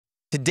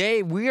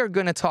Today, we are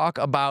going to talk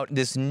about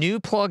this new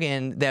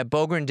plugin that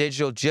Bogren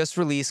Digital just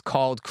released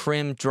called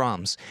Krimh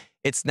Drums.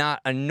 It's not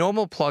a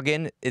normal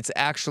plugin, it's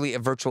actually a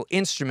virtual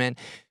instrument,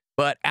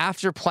 but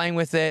after playing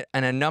with it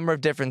in a number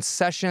of different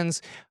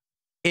sessions,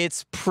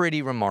 it's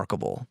pretty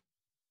remarkable.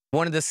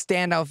 One of the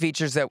standout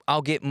features that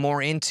I'll get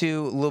more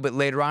into a little bit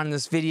later on in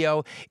this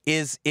video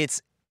is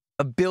its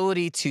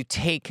ability to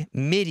take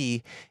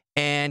MIDI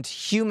and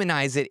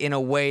humanize it in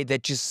a way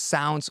that just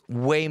sounds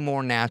way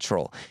more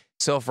natural.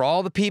 So for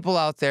all the people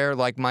out there,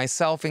 like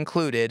myself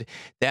included,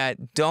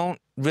 that don't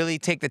really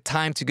take the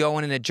time to go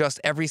in and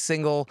adjust every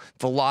single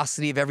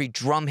velocity of every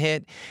drum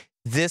hit,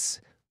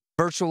 this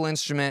virtual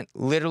instrument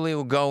literally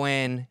will go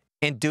in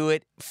and do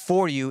it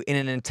for you in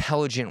an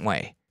intelligent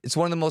way. It's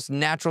one of the most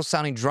natural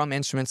sounding drum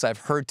instruments I've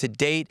heard to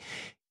date,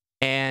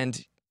 and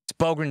it's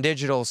Bogren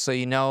Digital, so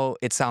you know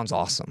it sounds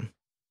awesome.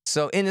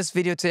 So in this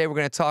video today, we're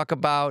going to talk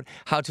about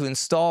how to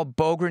install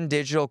Bogren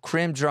Digital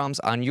Krimh Drums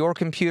on your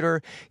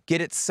computer, get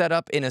it set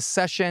up in a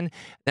session.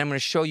 Then I'm going to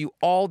show you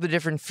all the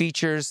different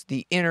features,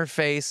 the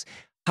interface,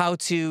 how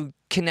to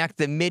connect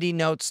the MIDI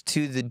notes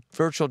to the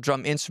virtual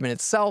drum instrument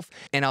itself,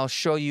 and I'll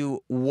show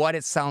you what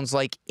it sounds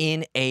like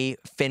in a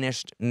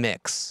finished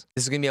mix.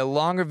 This is going to be a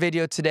longer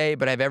video today,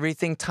 but I have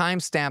everything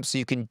timestamped so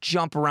you can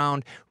jump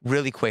around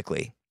really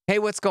quickly. Hey,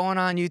 what's going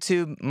on,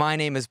 YouTube? My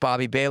name is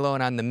Bobby Balo,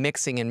 and I'm the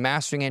mixing and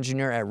mastering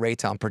engineer at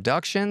Raytown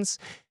Productions.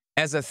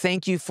 As a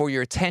thank you for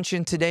your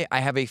attention today, I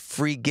have a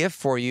free gift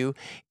for you.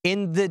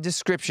 In the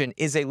description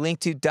is a link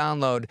to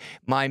download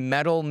my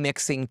metal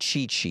mixing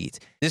cheat sheet.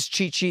 This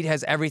cheat sheet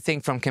has everything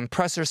from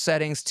compressor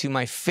settings to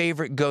my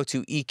favorite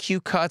go-to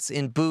EQ cuts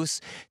and boosts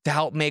to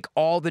help make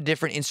all the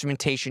different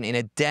instrumentation in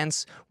a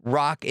dense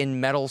rock and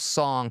metal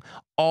song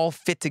all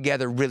fit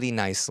together really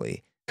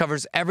nicely.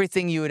 Covers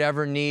everything you would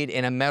ever need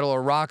in a metal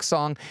or rock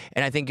song,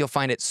 and I think you'll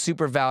find it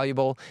super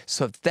valuable.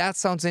 So if that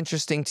sounds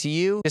interesting to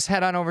you, just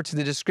head on over to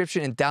the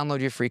description and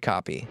download your free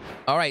copy.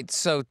 All right,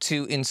 so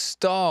to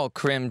install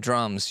Krimh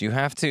Drums, you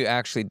have to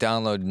actually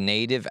download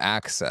Native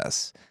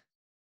Access.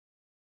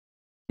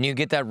 And you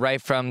get that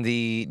right from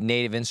the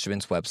Native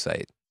Instruments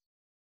website.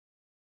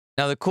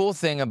 Now, the cool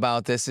thing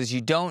about this is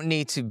you don't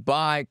need to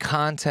buy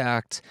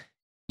Kontakt,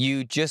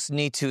 you just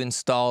need to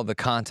install the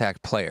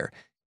Kontakt Player.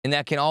 And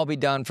that can all be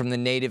done from the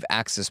Native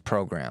Access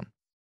program.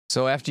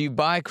 So after you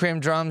buy Krimh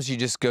Drums, you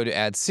just go to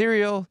Add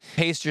Serial,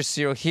 paste your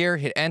serial here,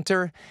 hit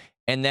Enter,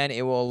 and then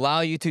it will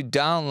allow you to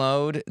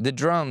download the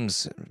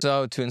drums.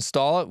 So to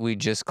install it, we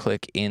just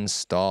click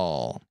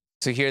Install.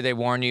 So here they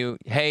warn you,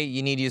 hey,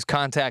 you need to use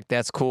Kontakt.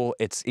 That's cool.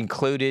 It's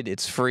included.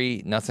 It's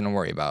free. Nothing to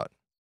worry about.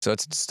 So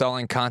it's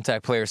installing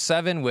Kontakt Player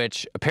 7,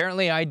 which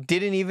apparently I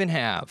didn't even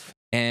have.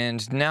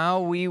 And now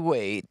we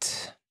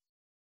wait.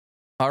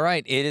 All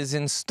right, it is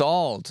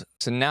installed.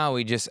 So now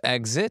we just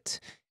exit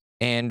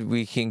and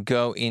we can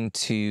go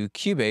into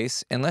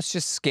Cubase and let's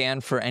just scan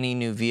for any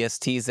new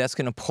VSTs. That's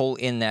going to pull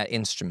in that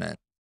instrument.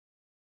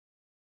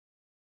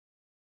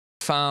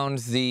 Found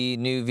the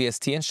new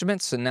VST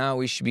instrument, so now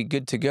we should be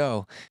good to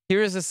go.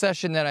 Here is a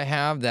session that I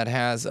have that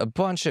has a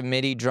bunch of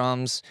MIDI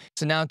drums.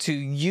 So now to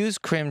use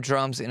Krimh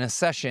Drums in a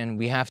session,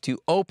 we have to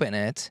open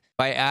it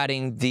by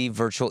adding the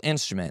virtual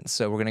instrument.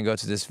 So we're going to go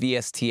to this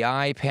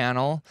VSTi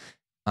panel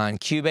on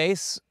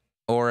Cubase,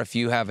 or if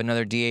you have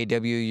another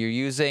DAW you're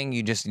using,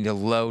 you just need to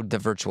load the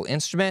virtual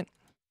instrument.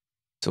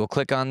 So we'll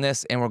click on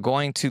this, and we're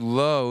going to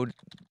load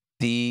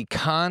the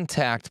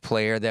Kontakt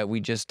Player that we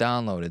just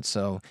downloaded.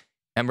 So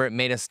remember, it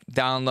made us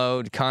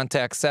download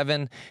Kontakt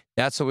 7.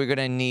 That's what we're going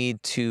to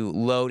need to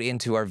load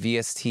into our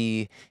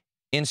VST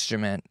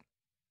instrument.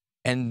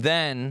 And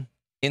then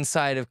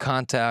inside of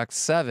Kontakt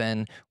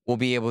 7, we'll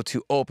be able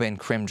to open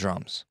Krimh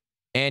Drums.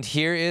 And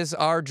here is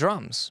our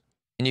drums.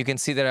 And you can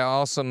see that I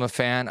also am a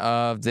fan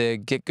of the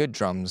Get Good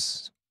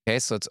drums. Okay,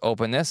 so let's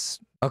open this.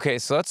 Okay,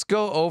 so let's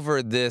go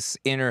over this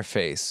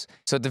interface.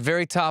 So at the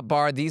very top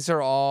bar, these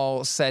are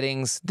all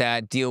settings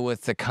that deal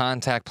with the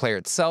Kontakt Player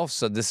itself.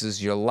 So this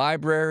is your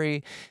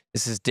library.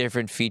 This is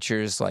different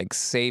features like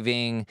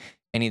saving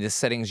any of the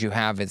settings you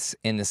have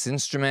in this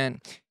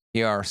instrument.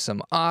 Here are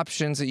some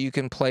options that you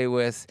can play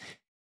with.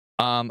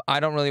 I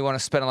don't really want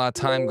to spend a lot of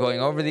time going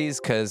over these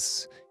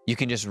because you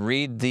can just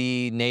read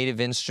the Native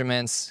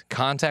Instruments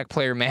Kontakt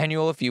Player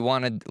manual if you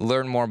want to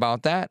learn more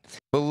about that.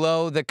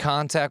 Below the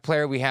Kontakt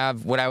Player, we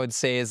have what I would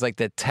say is like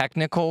the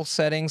technical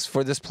settings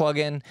for this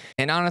plugin.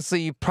 And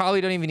honestly, you probably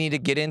don't even need to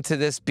get into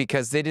this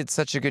because they did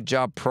such a good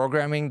job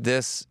programming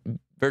this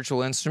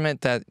virtual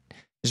instrument that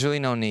there's really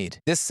no need.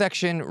 This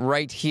section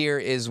right here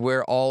is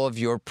where all of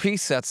your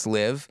presets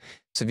live.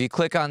 So if you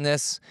click on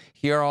this,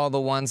 here are all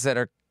the ones that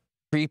are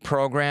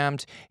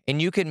pre-programmed,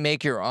 and you can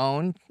make your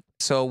own.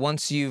 So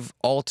once you've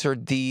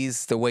altered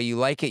these the way you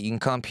like it, you can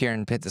come up here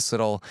and hit this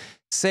little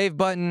save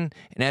button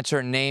and enter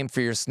a name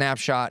for your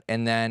snapshot,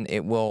 and then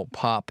it will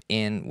pop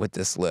in with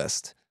this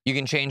list. You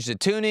can change the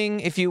tuning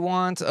if you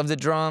want of the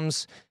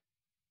drums.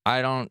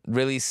 I don't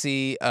really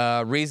see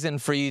a reason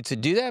for you to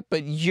do that,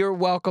 but you're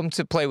welcome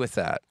to play with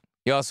that.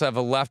 You also have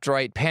a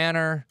left-right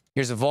panner.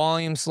 Here's a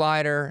volume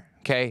slider.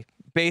 Okay,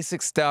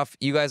 basic stuff.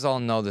 You guys all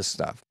know this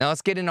stuff. Now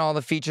let's get into all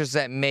the features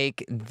that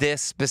make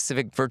this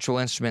specific virtual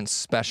instrument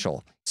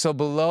special. So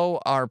below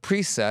our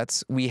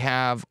presets, we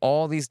have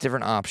all these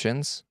different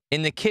options.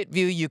 In the kit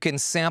view, you can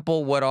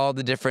sample what all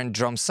the different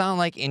drums sound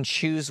like and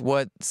choose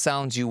what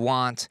sounds you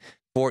want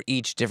for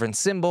each different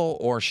cymbal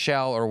or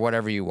shell or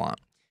whatever you want.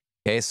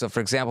 Okay, so for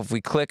example, if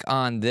we click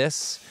on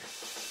this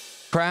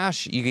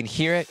crash, you can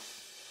hear it.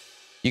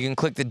 You can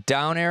click the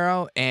down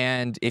arrow,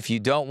 and if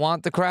you don't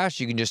want the crash,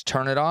 you can just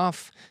turn it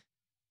off.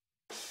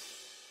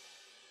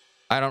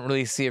 I don't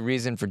really see a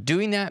reason for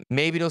doing that.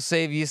 Maybe it'll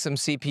save you some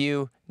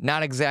CPU.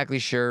 Not exactly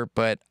sure,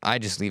 but I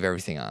just leave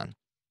everything on.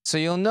 So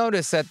you'll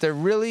notice that there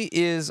really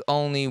is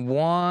only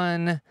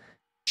one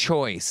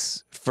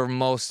choice for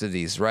most of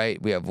these, right?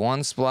 We have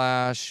one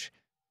splash,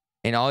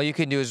 and all you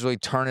can do is really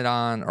turn it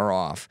on or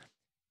off.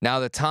 Now,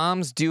 the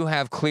toms do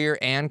have clear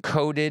and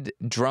coated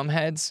drum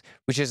heads,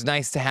 which is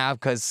nice to have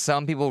because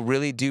some people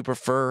really do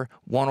prefer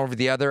one over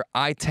the other.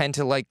 I tend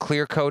to like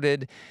clear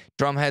coated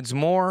drum heads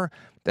more.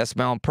 That's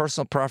my own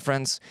personal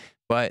preference,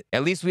 but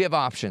at least we have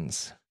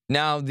options.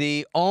 Now,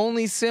 the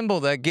only cymbal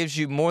that gives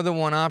you more than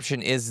one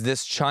option is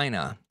this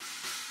China.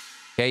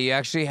 Okay, you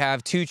actually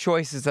have two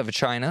choices of a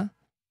China.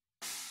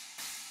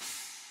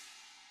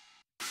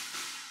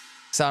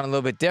 Sound a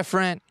little bit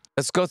different.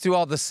 Let's go through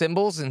all the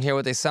cymbals and hear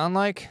what they sound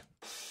like.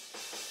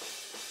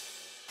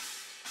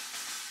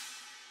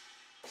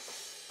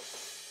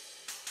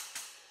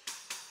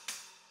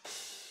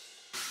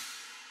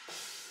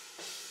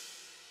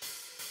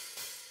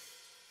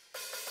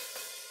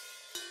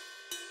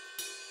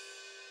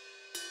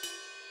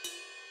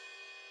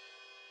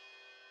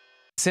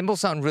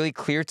 Cymbals sound really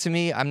clear to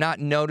me. I'm not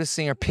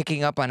noticing or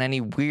picking up on any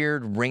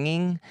weird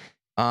ringing.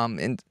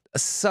 And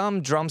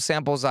some drum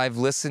samples I've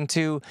listened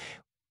to,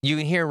 you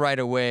can hear right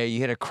away. You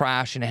hit a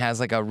crash and it has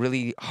like a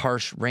really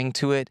harsh ring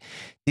to it.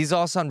 These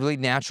all sound really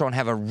natural and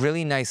have a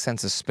really nice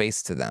sense of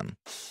space to them.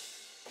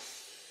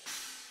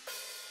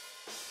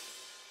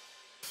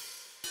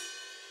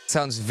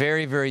 Sounds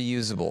very, very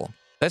usable.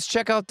 Let's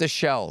check out the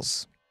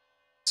shells.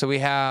 So we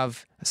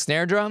have a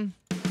snare drum.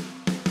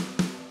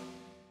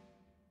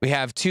 We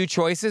have two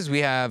choices. We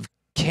have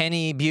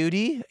Kenny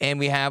Beauty and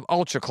we have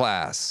Ultra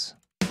Class.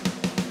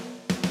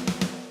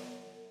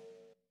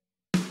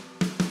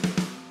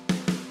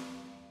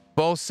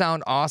 Both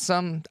sound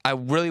awesome. I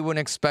really wouldn't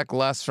expect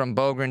less from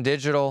Bogren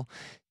Digital.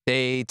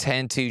 They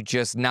tend to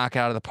just knock it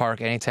out of the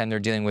park anytime they're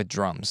dealing with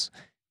drums.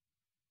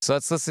 So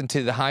let's listen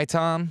to the high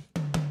tom.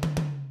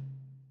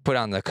 Put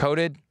on the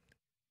coated.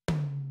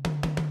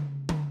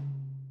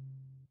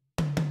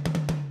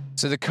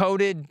 So the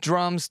coated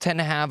drums tend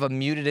to have a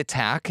muted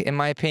attack, in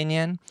my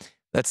opinion.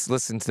 Let's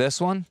listen to this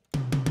one.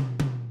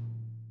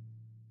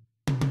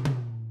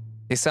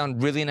 They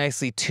sound really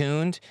nicely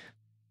tuned.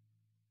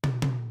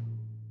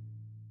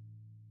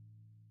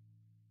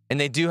 And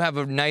they do have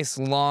a nice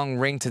long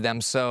ring to them.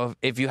 So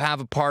if you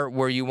have a part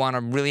where you want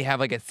to really have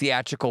like a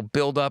theatrical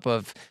buildup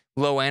of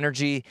low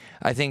energy,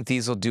 I think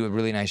these will do a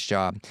really nice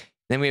job.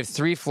 Then we have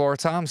three floor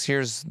toms.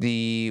 Here's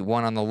the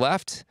one on the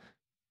left.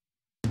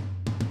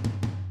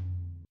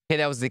 Okay,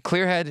 that was the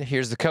clear head.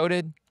 Here's the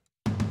coated.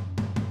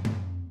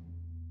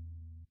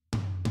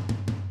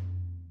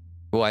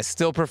 Well, I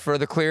still prefer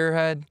the clear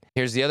head.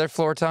 Here's the other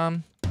floor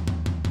tom.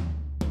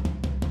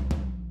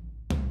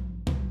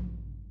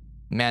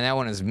 Man, that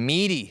one is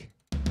meaty.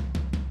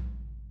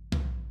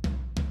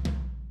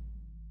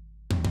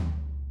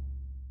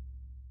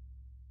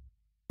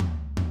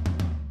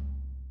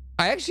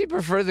 I actually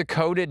prefer the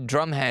coated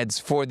drum heads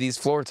for these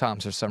floor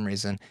toms for some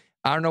reason.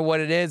 I don't know what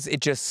it is. It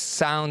just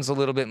sounds a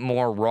little bit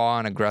more raw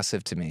and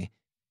aggressive to me.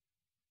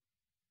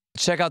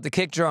 Check out the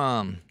kick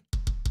drum.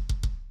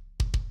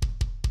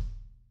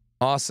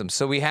 Awesome.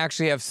 So we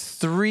actually have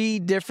three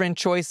different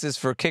choices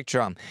for kick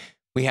drum.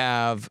 We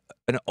have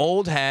an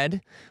old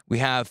head, we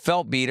have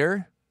felt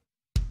beater,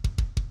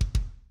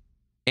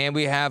 and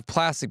we have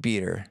plastic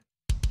beater.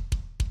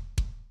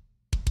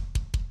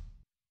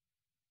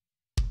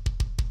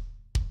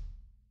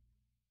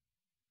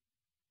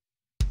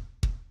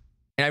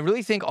 And I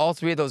really think all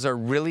three of those are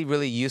really,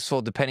 really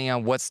useful depending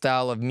on what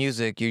style of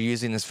music you're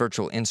using this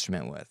virtual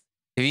instrument with.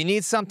 If you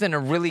need something to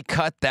really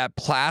cut, that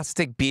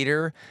plastic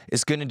beater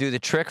is going to do the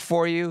trick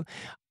for you.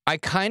 I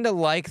kind of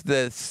like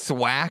the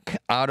thwack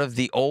out of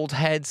the old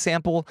head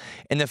sample,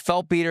 and the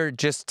felt beater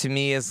just to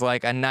me is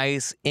like a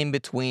nice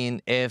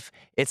in-between. If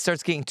it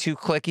starts getting too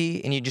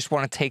clicky and you just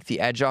want to take the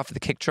edge off of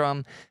the kick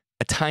drum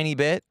a tiny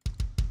bit.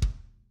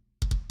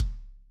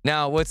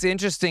 Now, what's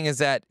interesting is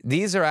that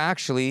these are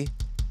actually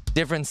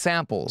different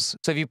samples.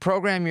 So if you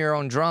program your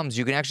own drums,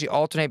 you can actually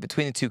alternate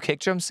between the two kick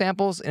drum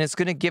samples, and it's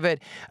going to give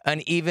it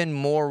an even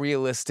more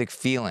realistic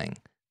feeling.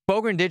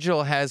 Bogren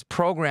Digital has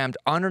programmed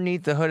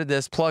underneath the hood of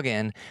this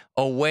plugin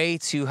a way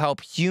to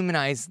help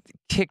humanize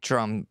kick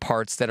drum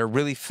parts that are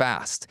really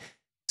fast.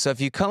 So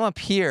if you come up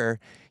here,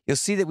 you'll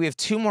see that we have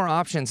two more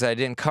options that I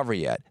didn't cover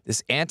yet.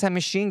 This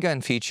anti-machine gun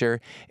feature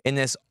and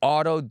this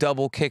auto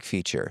double kick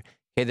feature.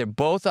 Okay, they're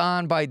both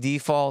on by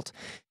default.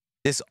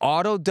 This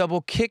auto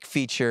double kick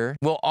feature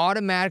will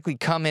automatically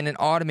come in and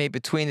automate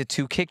between the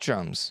two kick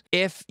drums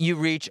if you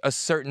reach a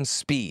certain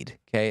speed,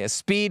 okay? A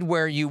speed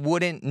where you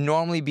wouldn't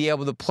normally be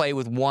able to play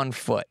with one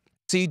foot.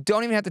 So you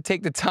don't even have to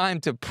take the time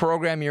to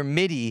program your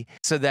MIDI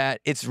so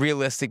that it's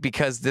realistic,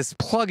 because this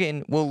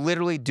plugin will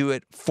literally do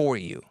it for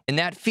you. And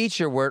that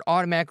feature where it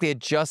automatically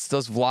adjusts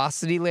those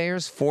velocity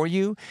layers for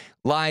you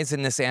lies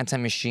in this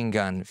anti-machine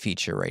gun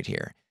feature right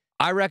here.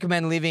 I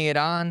recommend leaving it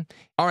on.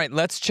 All right,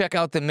 let's check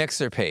out the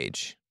mixer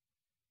page.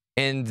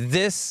 And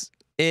this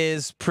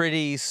is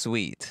pretty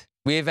sweet.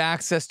 We have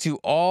access to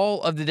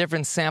all of the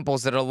different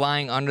samples that are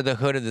lying under the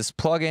hood of this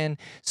plugin.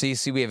 So you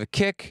see we have a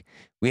kick,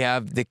 we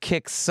have the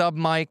kick sub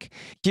mic.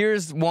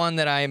 Here's one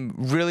that I'm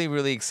really,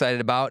 really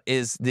excited about,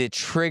 is the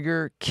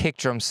trigger kick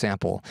drum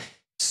sample.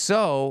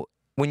 So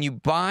when you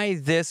buy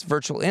this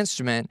virtual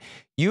instrument,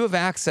 you have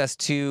access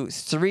to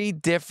 3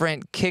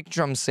 different kick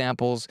drum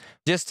samples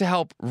just to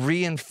help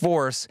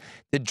reinforce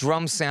the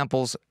drum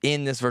samples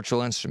in this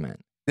virtual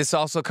instrument. This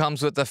also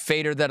comes with a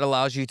fader that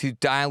allows you to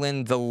dial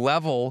in the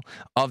level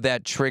of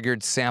that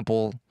triggered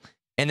sample.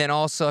 And then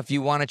also, if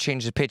you want to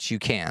change the pitch, you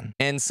can.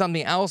 And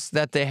something else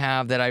that they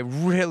have that I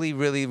really,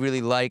 really,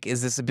 really like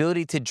is this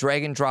ability to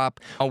drag and drop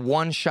a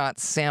one-shot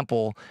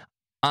sample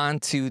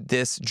onto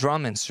this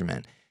drum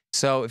instrument.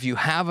 So if you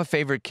have a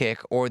favorite kick,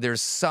 or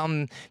there's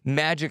some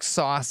magic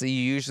sauce that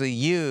you usually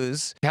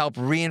use to help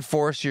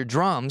reinforce your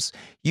drums,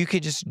 you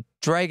could just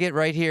drag it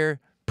right here,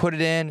 put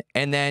it in,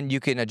 and then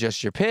you can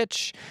adjust your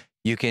pitch.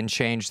 You can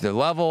change the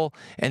level,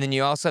 and then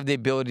you also have the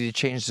ability to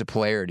change the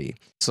polarity.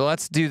 So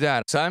let's do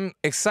that. So I'm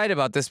excited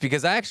about this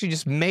because I actually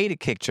just made a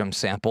kick drum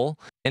sample.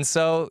 And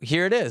so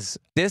here it is.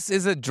 This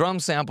is a drum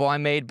sample I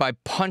made by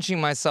punching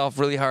myself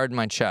really hard in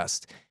my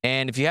chest.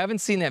 And if you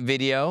haven't seen that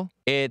video,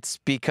 it's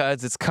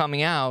because it's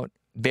coming out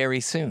very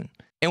soon.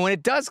 And when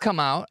it does come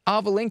out, I'll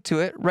have a link to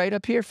it right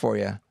up here for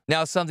you.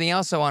 Now, something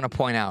else I want to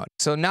point out.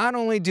 So not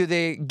only do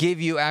they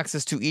give you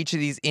access to each of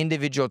these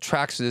individual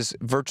tracks for this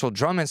virtual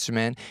drum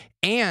instrument,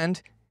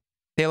 and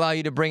they allow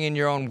you to bring in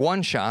your own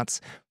one-shots,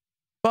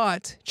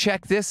 but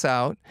check this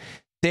out.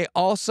 They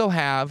also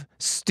have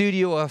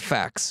studio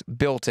effects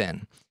built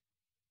in.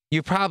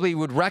 You probably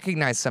would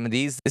recognize some of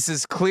these. This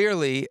is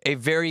clearly a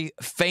very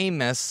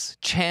famous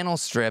channel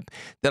strip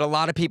that a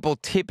lot of people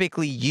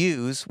typically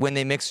use when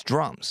they mix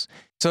drums.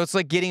 So it's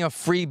like getting a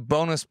free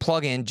bonus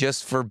plugin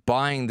just for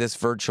buying this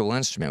virtual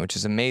instrument, which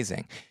is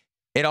amazing.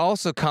 It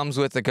also comes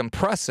with a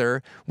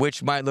compressor,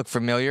 which might look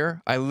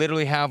familiar. I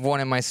literally have one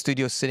in my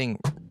studio sitting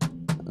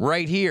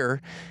right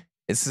here.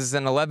 This is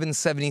an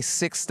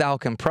 1176 style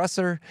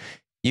compressor.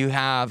 You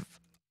have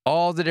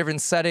all the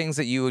different settings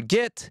that you would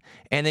get,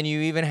 and then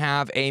you even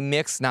have a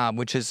mix knob,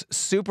 which is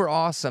super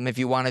awesome if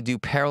you want to do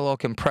parallel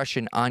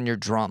compression on your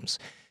drums.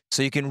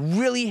 So you can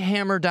really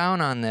hammer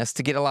down on this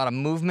to get a lot of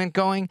movement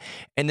going,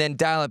 and then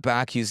dial it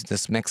back using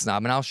this mix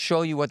knob. And I'll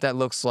show you what that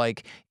looks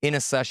like in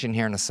a session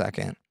here in a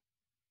second.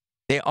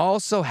 They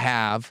also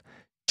have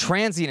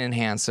transient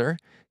enhancer.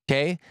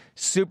 Okay,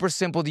 super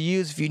simple to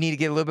use if you need to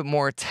get a little bit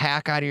more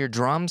attack out of your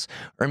drums,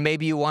 or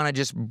maybe you want to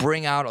just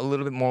bring out a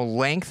little bit more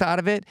length out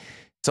of it.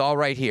 It's all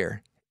right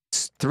here.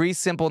 It's 3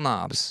 simple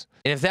knobs.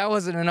 And if that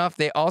wasn't enough,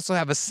 they also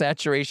have a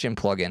saturation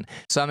plugin.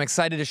 So I'm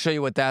excited to show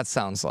you what that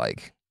sounds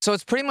like. So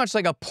it's pretty much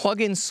like a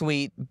plugin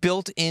suite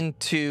built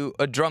into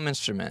a drum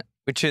instrument,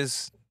 which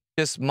is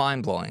just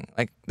mind-blowing.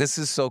 Like, this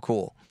is so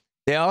cool.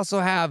 They also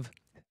have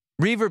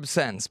reverb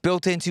sends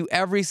built into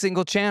every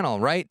single channel,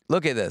 right?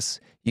 Look at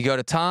this. You go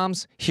to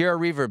toms, here are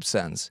reverb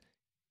sends.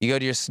 You go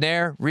to your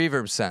snare,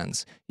 reverb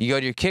sends. You go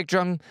to your kick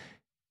drum,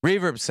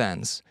 reverb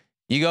sends.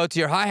 You go to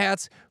your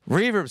hi-hats,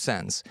 reverb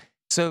sends.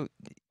 So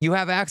you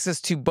have access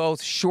to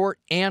both short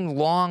and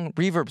long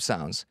reverb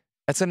sounds.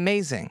 That's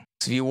amazing.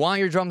 So if you want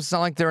your drums to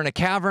sound like they're in a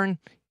cavern,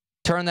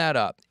 turn that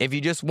up. If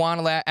you just want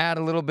to add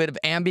a little bit of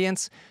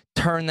ambience,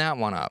 turn that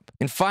one up.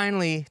 And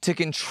finally, to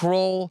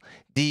control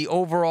the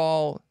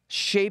overall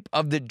shape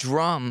of the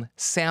drum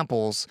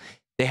samples,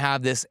 they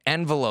have this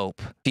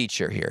envelope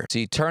feature here. So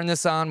you turn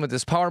this on with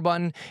this power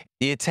button.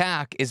 The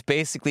attack is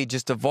basically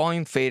just a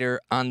volume fader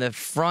on the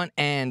front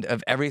end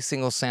of every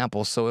single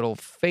sample, so it'll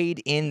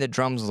fade in the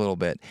drums a little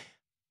bit.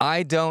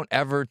 I don't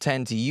ever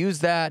tend to use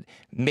that.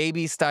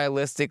 Maybe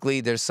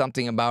stylistically there's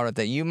something about it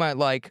that you might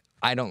like.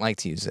 I don't like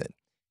to use it.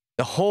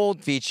 The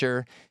hold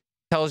feature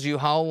tells you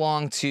how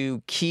long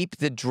to keep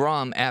the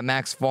drum at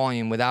max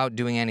volume without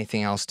doing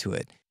anything else to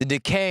it. The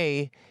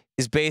decay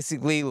is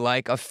basically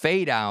like a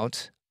fade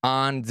out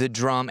on the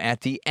drum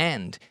at the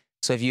end.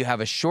 So if you have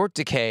a short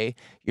decay,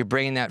 you're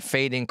bringing that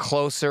fade in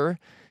closer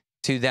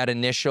to that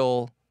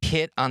initial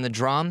hit on the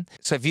drum.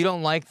 So if you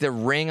don't like the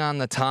ring on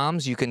the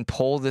toms, you can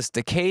pull this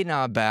decay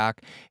knob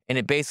back, and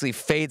it basically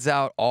fades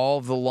out all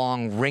of the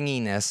long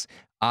ringiness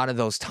out of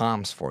those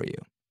toms for you.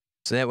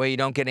 So that way you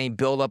don't get any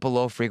buildup of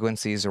low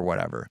frequencies or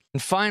whatever.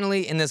 And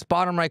finally, in this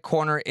bottom right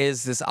corner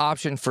is this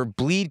option for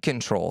bleed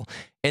control.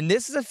 And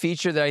this is a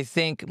feature that I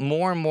think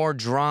more and more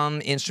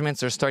drum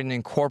instruments are starting to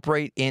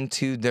incorporate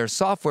into their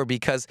software,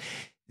 because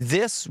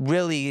this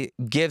really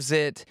gives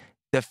it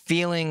the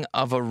feeling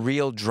of a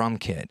real drum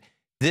kit.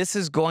 This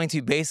is going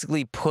to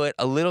basically put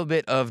a little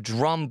bit of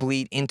drum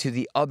bleed into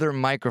the other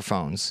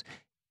microphones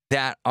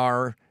that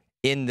are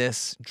in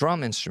this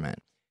drum instrument.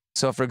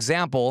 So for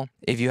example,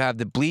 if you have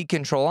the bleed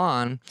control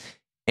on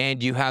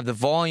and you have the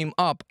volume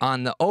up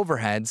on the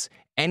overheads,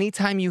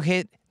 anytime you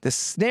hit the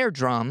snare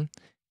drum,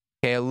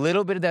 okay, a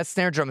little bit of that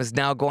snare drum is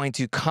now going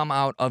to come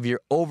out of your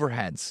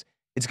overheads.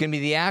 It's going to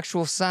be the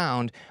actual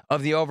sound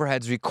of the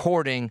overheads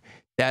recording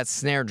that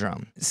snare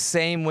drum.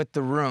 Same with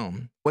the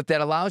room. What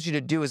that allows you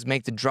to do is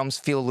make the drums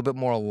feel a little bit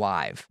more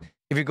alive.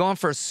 If you're going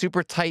for a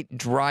super tight,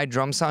 dry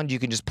drum sound, you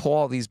can just pull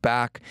all these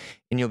back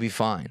and you'll be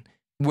fine.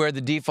 Where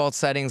the default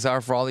settings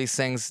are for all these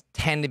things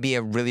tend to be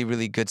a really,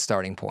 really good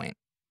starting point.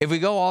 If we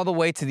go all the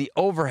way to the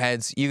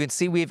overheads, you can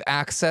see we have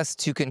access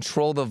to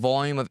control the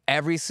volume of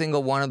every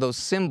single one of those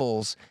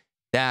cymbals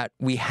that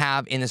we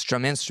have in this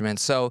drum instrument.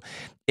 So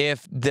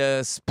if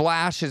the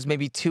splash is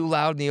maybe too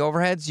loud in the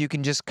overheads, you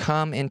can just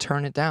come and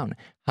turn it down.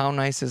 How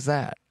nice is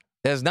that?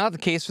 That is not the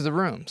case for the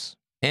rooms.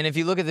 And if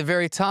you look at the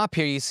very top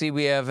here, you see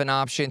we have an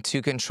option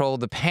to control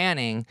the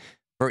panning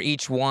for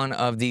each one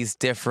of these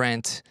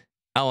different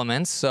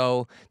elements.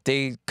 So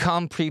they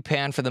come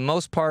pre-panned for the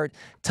most part.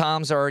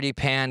 Toms are already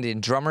panned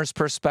in drummer's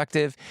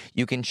perspective.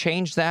 You can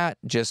change that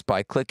just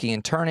by clicking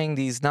and turning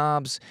these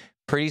knobs.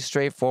 Pretty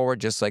straightforward,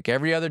 just like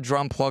every other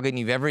drum plugin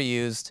you've ever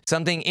used.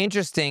 Something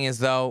interesting is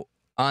though,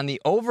 on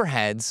the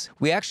overheads,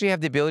 we actually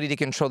have the ability to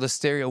control the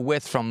stereo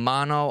width from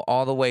mono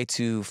all the way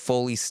to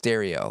fully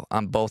stereo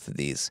on both of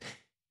these.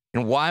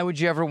 And why would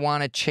you ever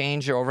want to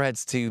change your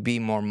overheads to be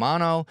more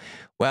mono?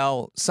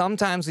 Well,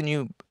 sometimes when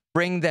you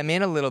bring them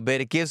in a little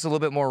bit, it gives a little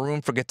bit more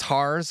room for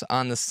guitars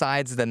on the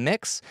sides of the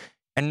mix.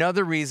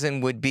 Another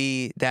reason would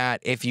be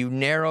that if you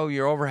narrow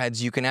your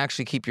overheads, you can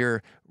actually keep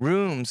your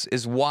rooms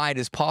as wide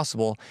as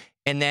possible.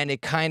 And then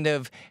it kind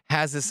of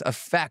has this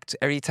effect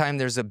every time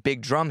there's a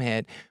big drum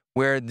hit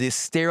where the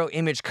stereo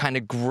image kind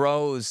of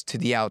grows to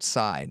the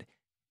outside.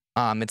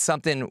 It's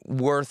something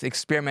worth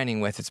experimenting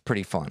with. It's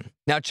pretty fun.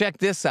 Now check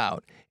this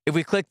out. If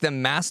we click the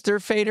master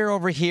fader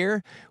over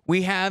here,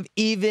 we have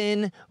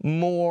even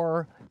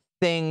more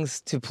things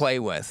to play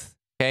with.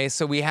 Okay,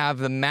 so we have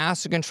the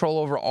master control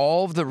over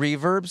all of the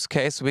reverbs.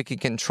 Okay, so we can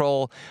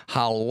control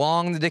how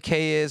long the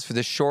decay is for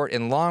the short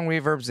and long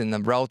reverbs and the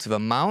relative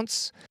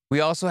amounts.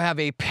 We also have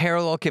a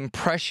parallel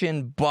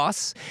compression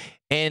bus.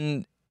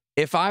 And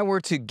if I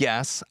were to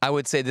guess, I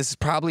would say this is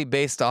probably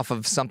based off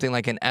of something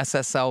like an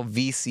SSL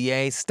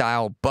VCA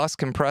style bus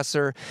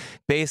compressor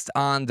based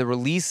on the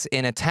release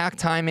and attack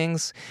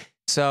timings.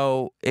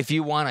 So if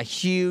you want a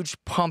huge,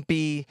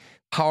 pumpy,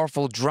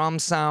 powerful drum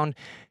sound,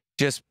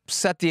 just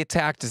set the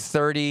attack to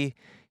 30,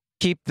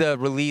 keep the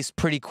release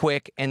pretty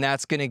quick, and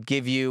that's going to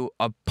give you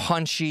a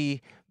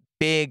punchy,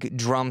 big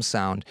drum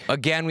sound.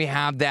 Again, we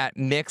have that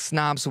mix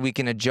knob so we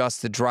can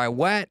adjust the dry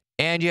wet,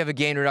 and you have a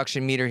gain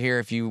reduction meter here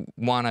if you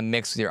want to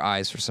mix with your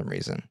eyes for some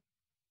reason.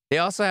 They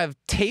also have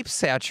tape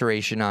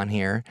saturation on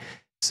here,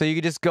 so you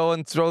can just go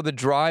and throw the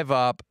drive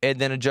up and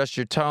then adjust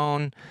your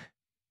tone.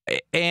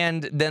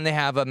 And then they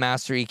have a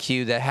master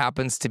EQ that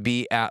happens to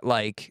be at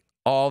like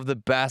all of the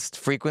best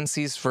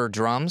frequencies for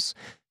drums.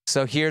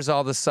 So here's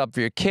all the sub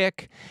for your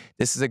kick.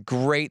 This is a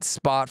great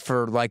spot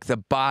for like the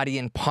body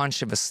and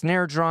punch of a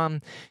snare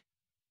drum.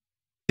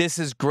 This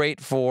is great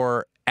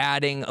for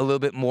adding a little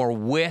bit more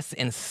width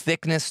and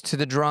thickness to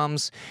the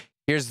drums.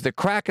 Here's the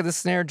crack of the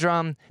snare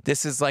drum.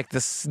 This is like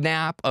the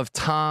snap of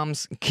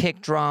Tom's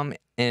kick drum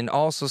and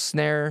also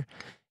snare.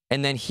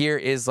 And then here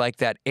is like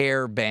that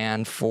air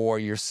band for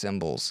your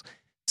cymbals.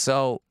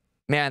 So,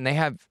 man, they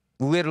have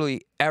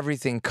literally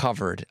everything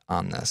covered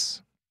on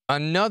this.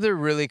 Another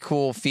really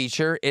cool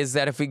feature is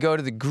that if we go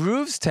to the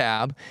Grooves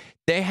tab,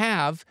 they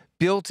have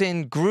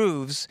built-in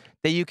grooves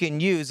that you can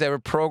use that were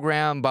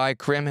programmed by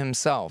Krimh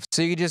himself.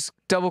 So you can just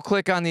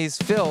double-click on these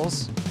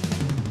fills.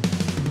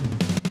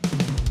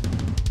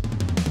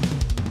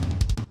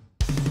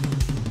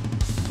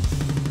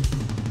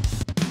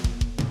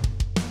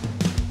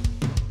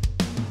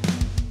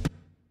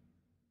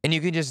 And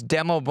you can just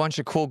demo a bunch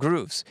of cool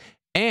grooves.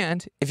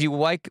 And if you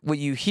like what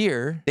you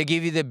hear, they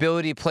give you the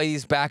ability to play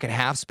these back at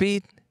half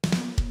speed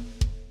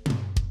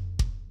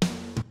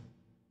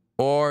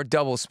or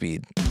double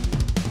speed.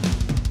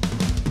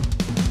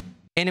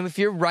 And if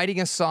you're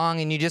writing a song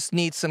and you just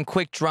need some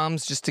quick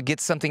drums just to get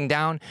something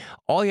down,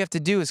 all you have to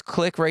do is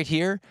click right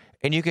here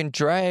and you can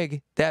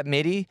drag that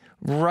MIDI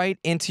right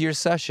into your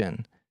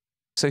session.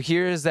 So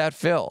here is that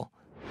fill.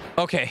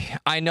 Okay,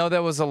 I know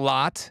that was a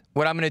lot.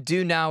 What I'm going to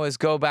do now is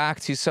go back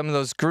to some of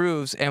those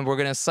grooves and we're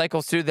going to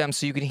cycle through them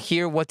so you can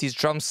hear what these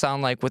drums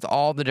sound like with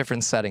all the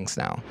different settings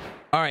now.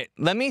 All right,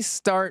 let me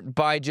start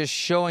by just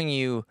showing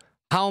you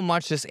how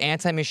much this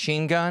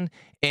anti-machine gun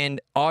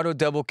and auto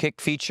double kick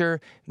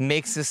feature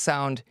makes this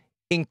sound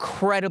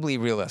incredibly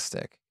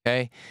realistic,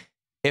 okay?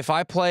 If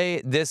I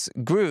play this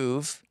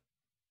groove,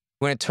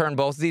 I'm going to turn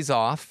both of these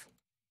off.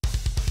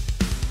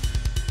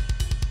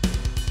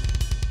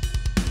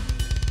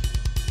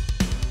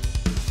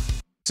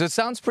 So it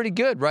sounds pretty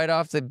good right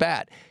off the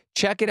bat.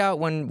 Check it out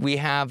when we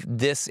have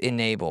this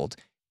enabled.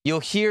 you'll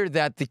hear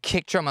that the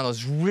kick drum on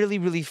those really,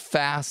 really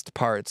fast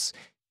parts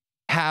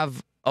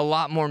have a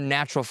lot more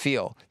natural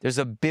feel. There's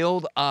a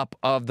build up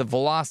of the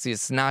velocity.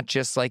 It's not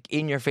just like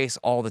in your face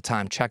all the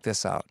time. Check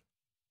this out.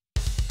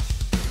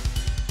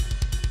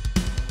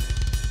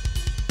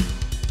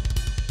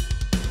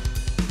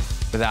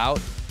 Without.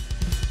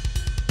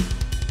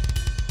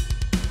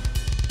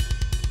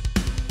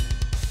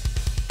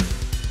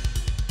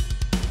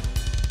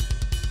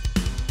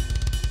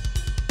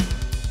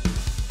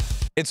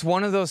 It's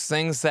one of those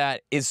things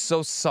that is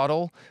so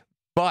subtle,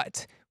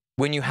 but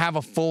when you have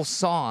a full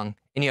song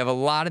and you have a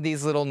lot of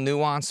these little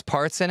nuanced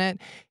parts in it,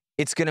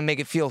 it's gonna make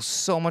it feel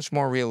so much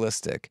more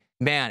realistic.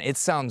 Man, it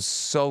sounds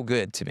so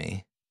good to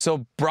me.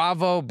 So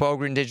bravo,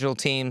 Bogren Digital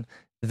team.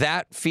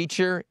 That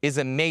feature is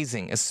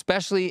amazing,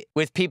 especially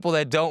with people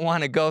that don't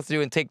want to go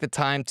through and take the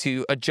time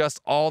to adjust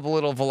all the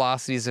little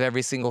velocities of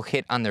every single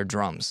hit on their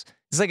drums.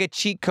 It's like a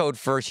cheat code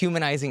for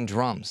humanizing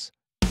drums.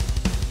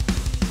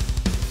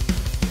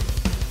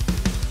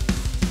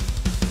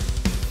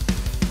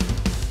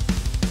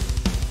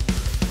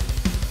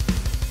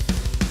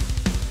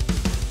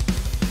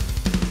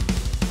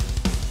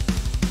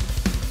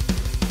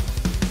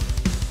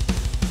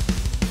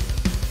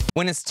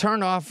 When it's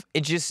turned off,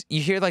 it just,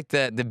 you hear like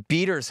the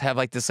beaters have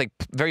like this like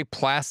very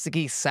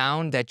plasticky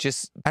sound that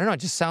just, I don't know, it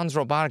just sounds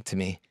robotic to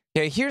me.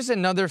 Okay, here's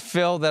another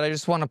fill that I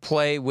just want to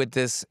play with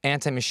this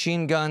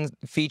anti-machine gun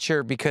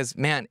feature because,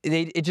 man,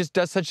 it just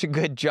does such a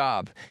good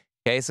job.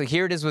 Okay, so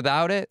here it is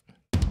without it.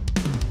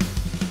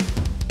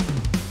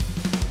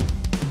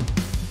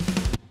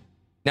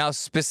 Now,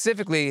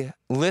 specifically,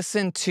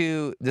 listen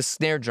to the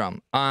snare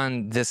drum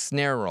on the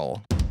snare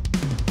roll.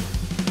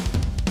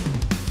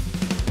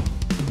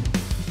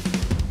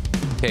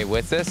 Okay,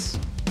 with this.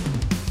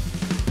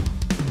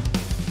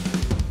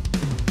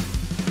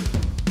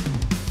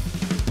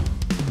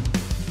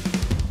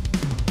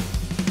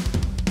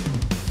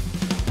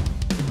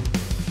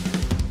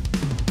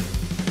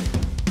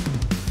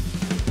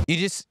 You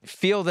just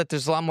feel that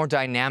there's a lot more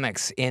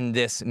dynamics in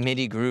this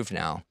MIDI groove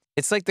now.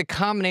 It's like the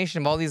combination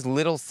of all these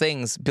little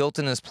things built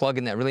in this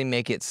plugin that really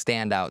make it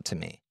stand out to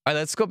me. All right,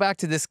 let's go back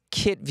to this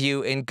kit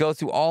view and go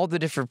through all the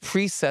different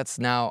presets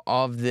now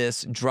of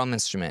this drum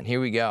instrument.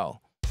 Here we go.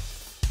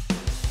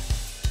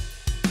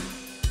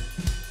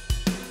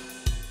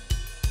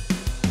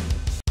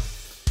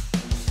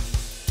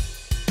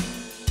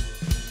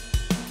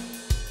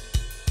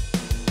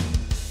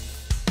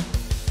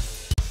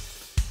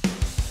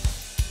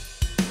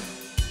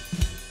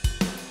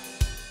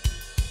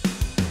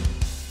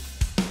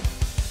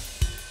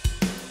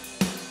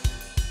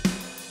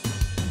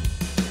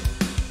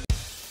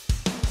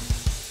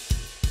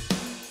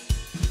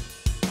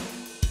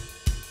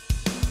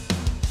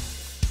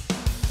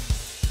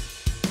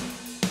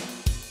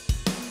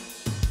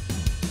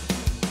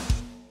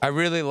 I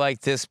really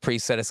like this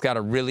preset. It's got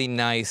a really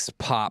nice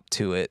pop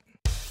to it.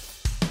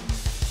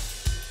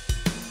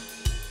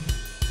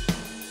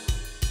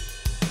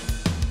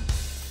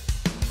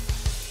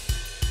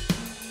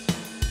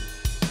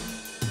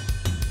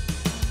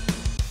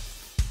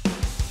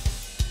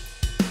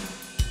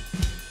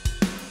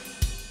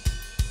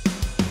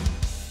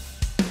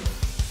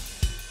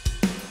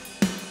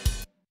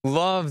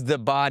 Love the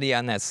body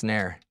on that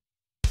snare.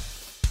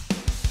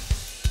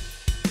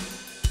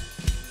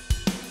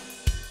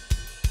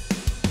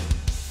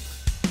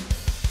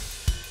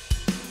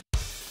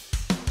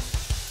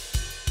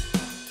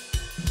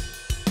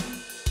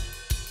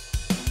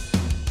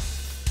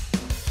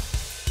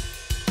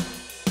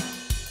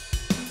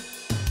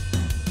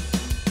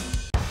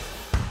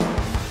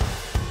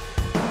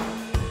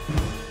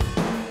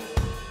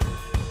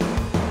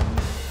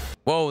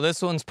 Whoa,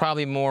 this one's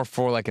probably more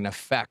for like an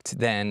effect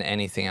than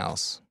anything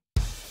else.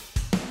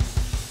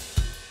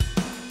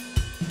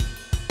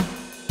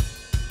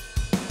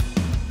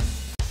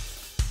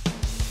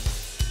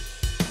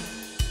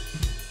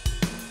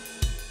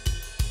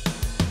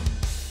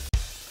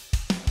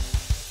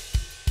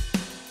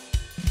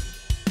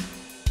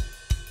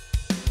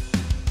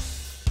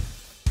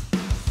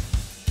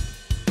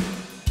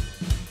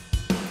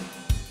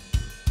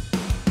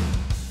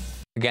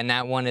 Again,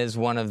 that one is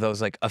one of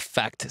those like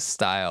effect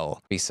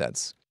style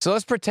presets. So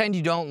let's pretend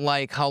you don't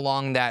like how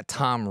long that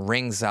tom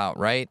rings out,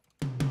 right?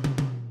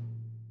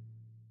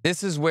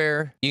 This is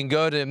where you can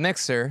go to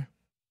mixer,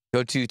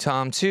 go to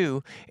tom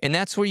 2, and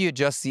that's where you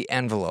adjust the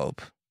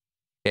envelope.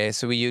 Okay,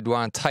 so you'd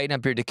want to tighten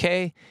up your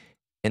decay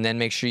and then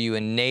make sure you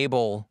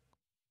enable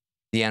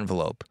the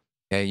envelope.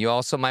 Okay, you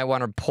also might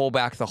want to pull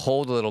back the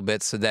hold a little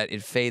bit so that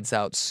it fades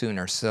out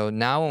sooner. So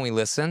now when we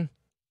listen,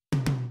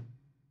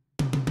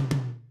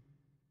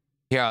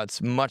 here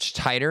it's much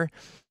tighter.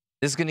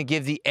 This is going to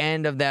give the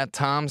end of that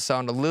tom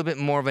sound a little bit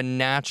more of a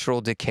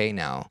natural decay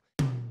now.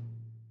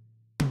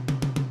 Okay,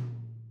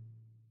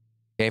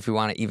 if we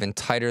want it even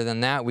tighter than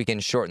that, we can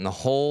shorten the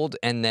hold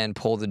and then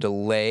pull the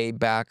delay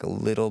back a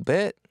little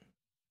bit.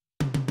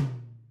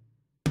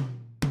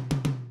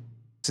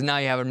 So now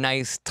you have a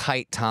nice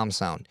tight tom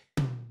sound.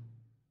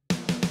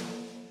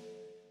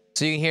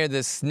 So you can hear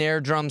the snare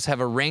drums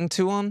have a ring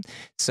to them.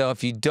 So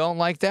if you don't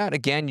like that,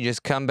 again, you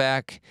just come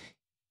back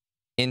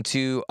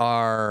into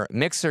our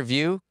mixer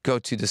view, go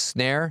to the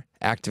snare,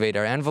 activate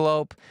our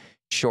envelope,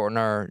 shorten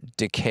our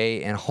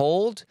decay and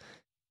hold,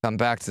 come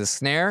back to the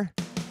snare.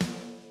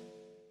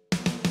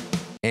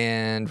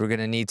 And we're going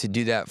to need to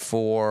do that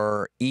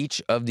for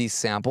each of these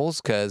samples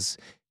because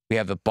we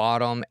have a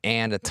bottom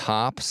and a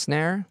top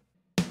snare.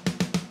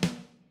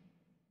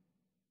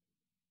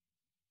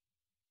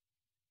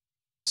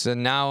 So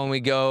now when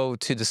we go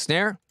to the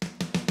snare,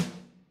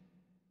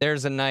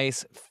 there's a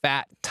nice,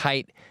 fat,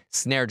 tight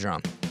snare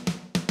drum.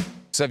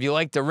 So if you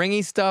like the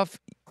ringy stuff,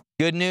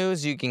 good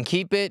news, you can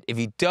keep it. If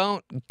you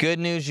don't, good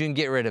news, you can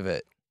get rid of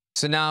it.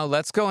 So now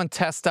let's go and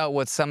test out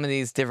what some of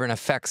these different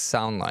effects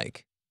sound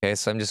like. Okay,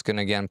 so I'm just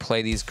gonna, again,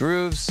 play these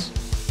grooves.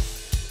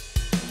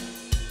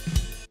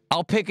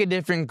 I'll pick a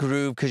different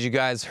groove because you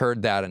guys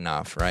heard that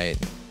enough, right?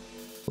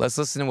 Let's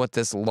listen to what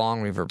this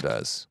long reverb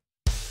does.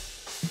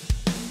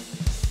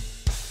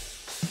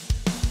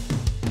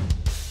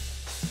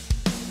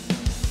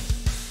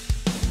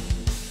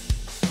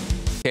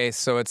 Okay,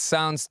 so it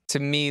sounds to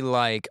me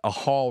like a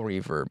hall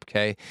reverb,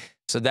 okay?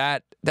 So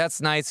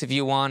that's nice if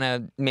you want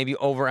to maybe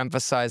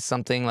overemphasize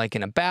something like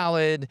in a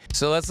ballad.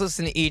 So let's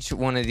listen to each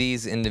one of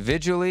these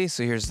individually.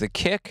 So here's the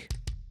kick.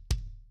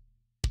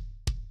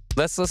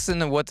 Let's listen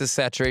to what the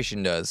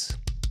saturation does.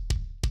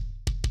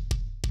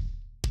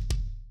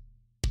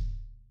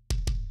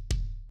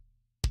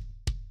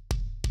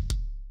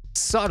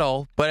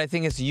 Subtle, but I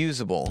think it's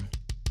usable.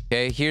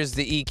 Okay, here's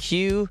the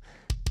EQ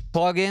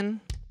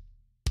plugin.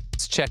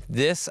 Let's check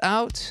this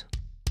out.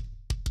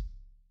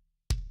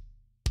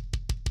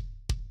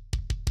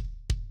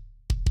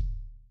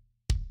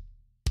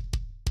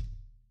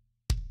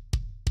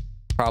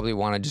 Probably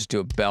want to just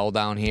do a bell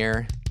down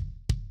here.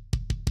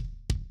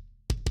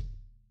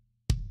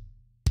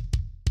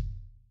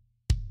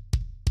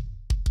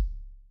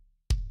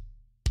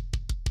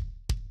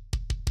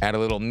 Add a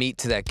little meat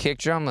to that kick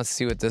drum. Let's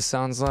see what this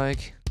sounds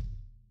like.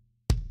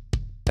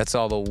 That's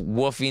all the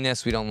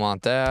woofiness. We don't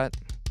want that.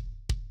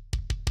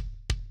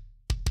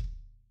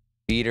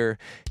 Beater.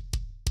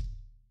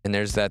 And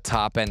there's that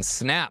top end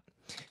snap.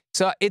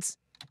 So it's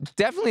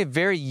definitely a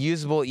very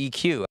usable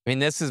EQ. I mean,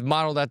 this is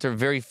modeled after a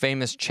very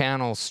famous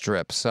channel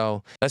strip.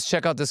 So let's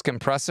check out this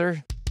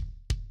compressor.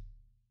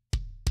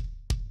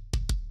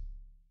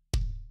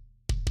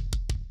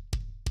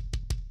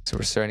 So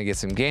we're starting to get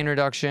some gain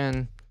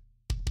reduction.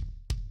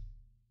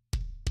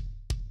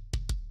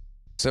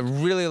 So it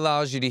really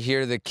allows you to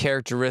hear the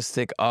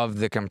characteristic of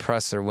the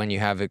compressor when you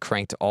have it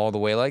cranked all the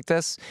way like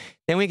this.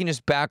 Then we can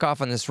just back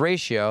off on this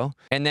ratio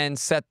and then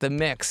set the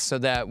mix so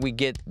that we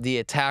get the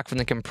attack from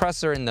the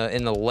compressor in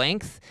the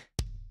length,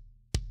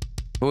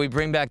 but we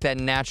bring back that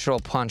natural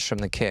punch from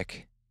the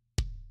kick.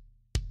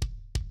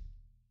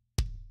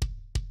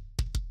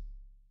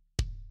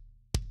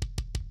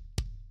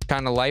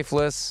 Kind of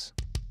lifeless,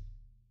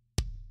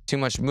 too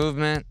much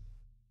movement.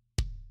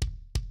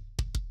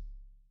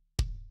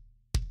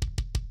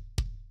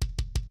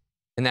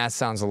 And that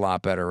sounds a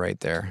lot better right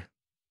there.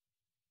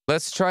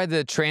 Let's try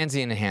the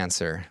transient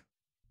enhancer.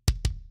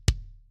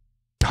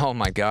 Oh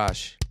my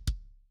gosh.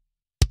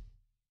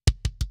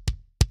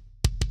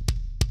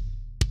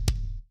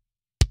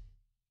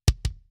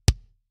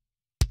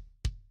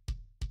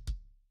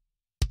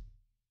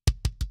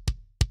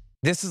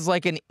 This is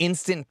like an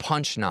instant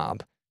punch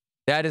knob.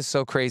 That is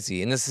so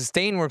crazy. And the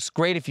sustain works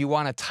great if you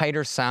want a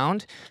tighter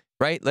sound,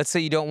 right? Let's say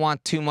you don't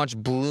want too much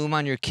bloom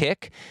on your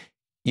kick.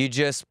 You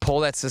just pull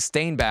that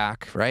sustain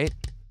back, right?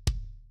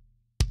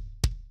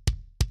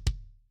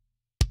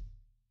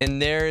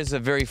 And there is a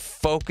very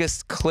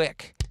focused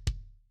click.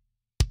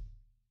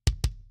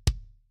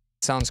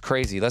 Sounds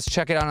crazy. Let's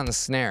check it out on the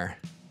snare.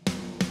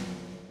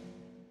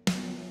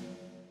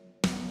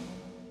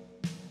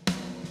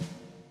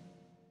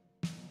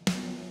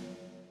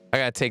 I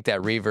gotta take that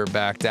reverb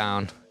back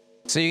down.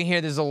 So you can hear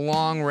there's a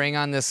long ring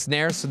on this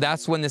snare, so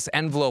that's when this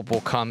envelope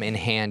will come in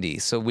handy.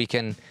 So we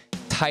can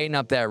tighten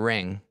up that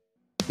ring.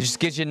 It just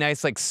gives you a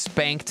nice like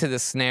spank to the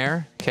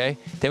snare, okay?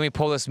 Then we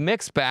pull this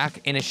mix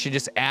back and it should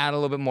just add a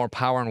little bit more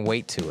power and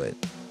weight to it.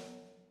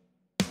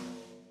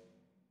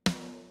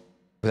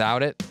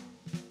 Without it.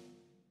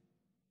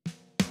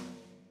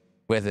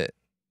 With it.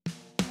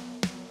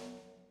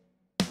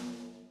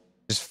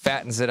 Just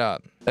fattens it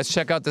up. Let's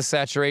check out the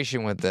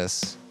saturation with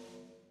this.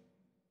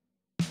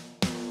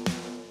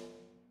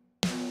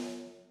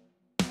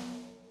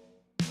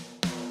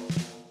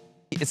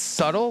 It's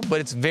subtle, but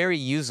it's very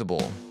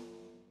usable.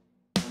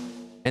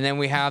 And then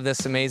we have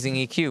this amazing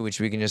EQ, which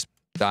we can just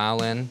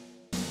dial in.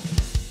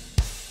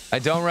 I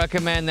don't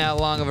recommend that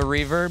long of a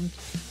reverb.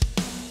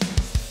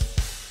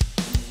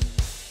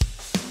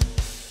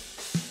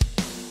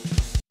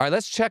 All right,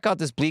 let's check out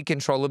this bleed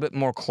control a little bit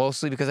more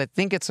closely because I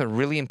think it's a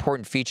really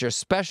important feature,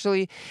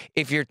 especially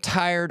if you're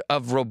tired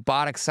of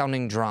robotic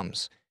sounding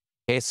drums.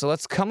 Okay, so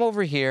let's come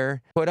over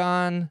here, put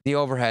on the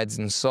overheads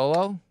in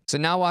solo. So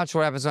now watch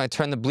what happens when I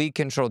turn the bleed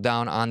control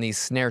down on these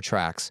snare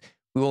tracks.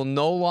 We will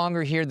no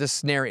longer hear the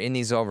snare in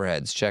these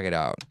overheads. Check it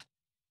out.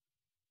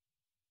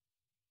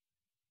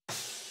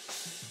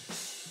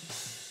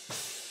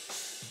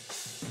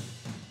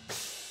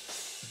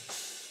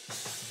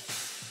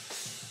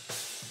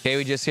 Okay,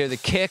 we just hear the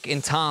kick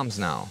and toms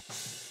now.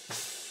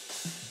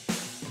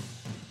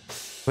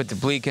 Put the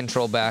bleed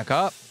control back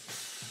up.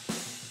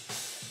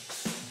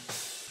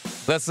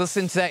 Let's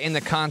listen to that in the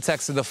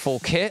context of the full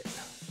kit.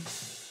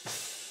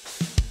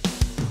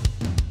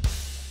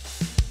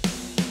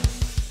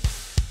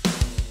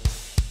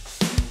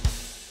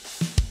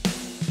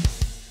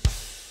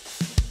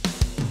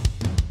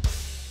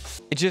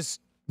 It just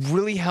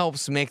really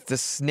helps make the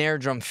snare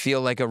drum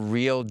feel like a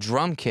real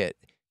drum kit.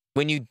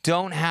 When you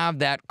don't have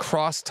that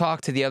crosstalk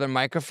to the other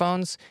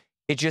microphones,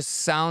 it just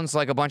sounds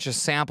like a bunch of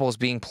samples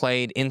being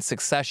played in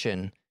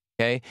succession,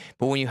 okay?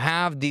 But when you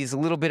have these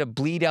little bit of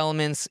bleed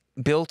elements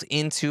built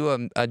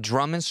into a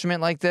drum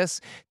instrument like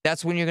this,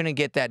 that's when you're gonna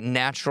get that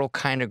natural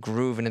kind of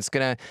groove, and it's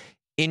gonna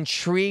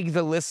intrigue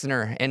the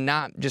listener and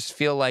not just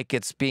feel like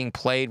it's being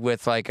played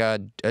with like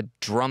a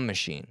drum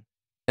machine.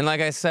 And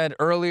like I said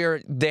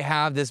earlier, they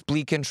have this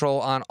bleed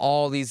control on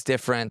all these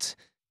different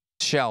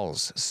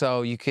shells.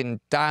 So you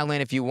can dial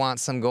in if you want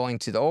some going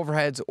to the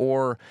overheads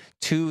or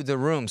to the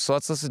room. So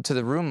let's listen to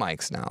the room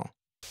mics now.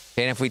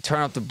 Okay, and if we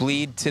turn up the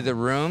bleed to the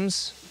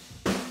rooms,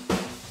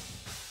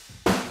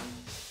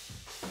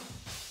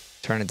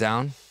 turn it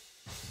down.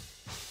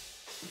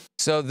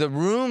 So the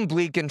room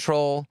bleed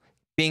control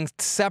being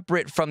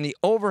separate from the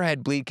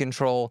overhead bleed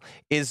control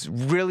is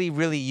really,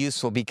 really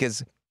useful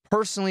because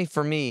personally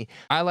for me,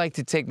 I like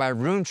to take my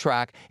room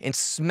track and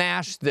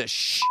smash the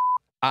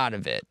out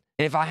of it.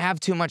 And if I have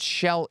too much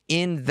shell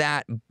in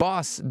that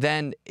bus,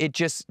 then it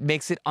just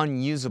makes it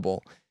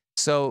unusable.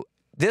 So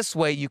this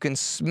way you can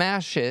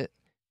smash it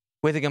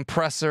with a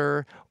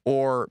compressor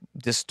or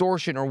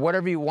distortion or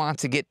whatever you want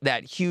to get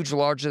that huge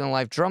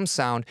larger-than-life drum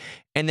sound,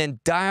 and then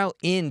dial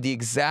in the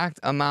exact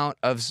amount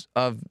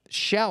of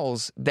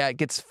shells that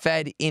gets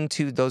fed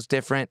into those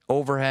different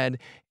overhead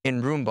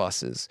and room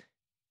buses.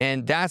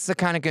 And that's the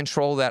kind of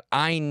control that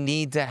I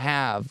need to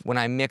have when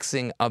I'm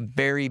mixing a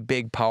very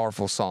big,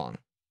 powerful song.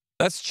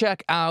 Let's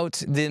check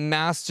out the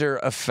master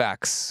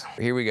effects.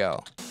 Here we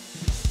go.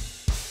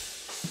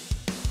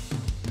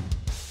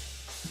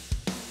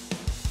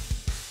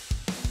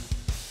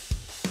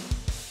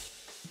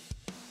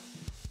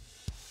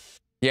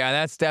 Yeah,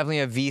 that's definitely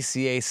a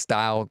VCA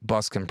style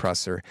bus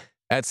compressor.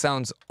 That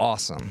sounds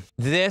awesome.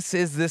 This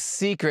is the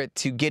secret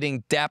to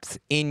getting depth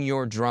in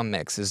your drum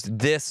mix, is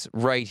this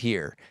right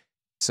here.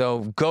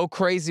 So go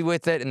crazy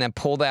with it and then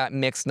pull that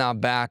mix knob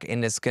back,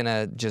 and it's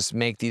gonna just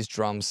make these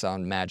drums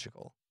sound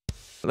magical.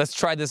 Let's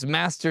try this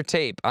master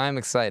tape. I'm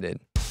excited.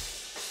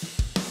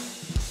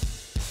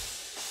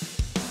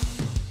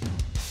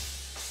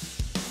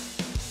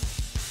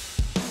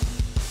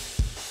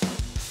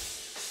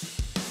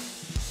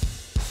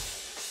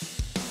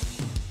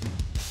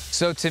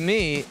 So to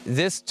me,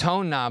 this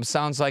tone knob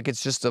sounds like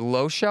it's just a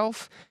low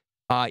shelf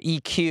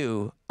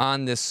EQ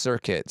on this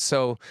circuit.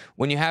 So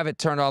when you have it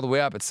turned all the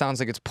way up, it sounds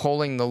like it's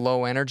pulling the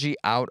low energy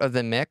out of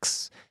the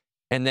mix,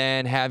 and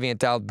then having it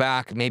dialed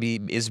back maybe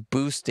is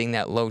boosting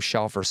that low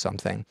shelf or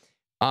something.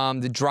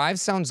 The drive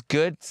sounds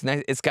good. It's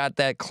nice. It's got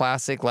that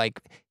classic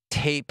like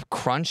tape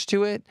crunch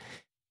to it.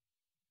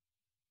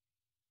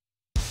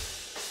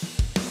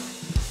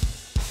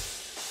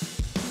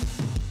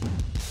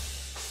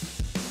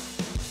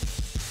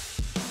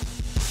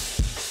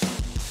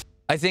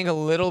 I think a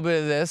little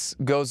bit of this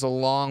goes a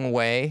long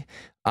way.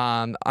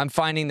 I'm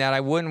finding that I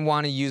wouldn't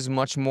want to use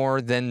much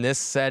more than this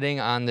setting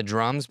on the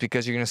drums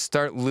because you're going to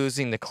start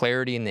losing the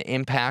clarity and the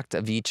impact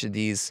of each of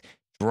these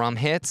drum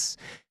hits.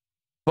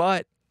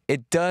 But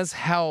it does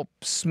help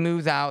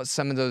smooth out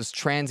some of those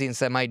transients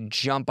that might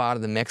jump out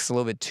of the mix a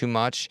little bit too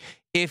much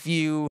if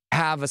you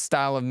have a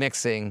style of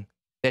mixing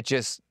that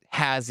just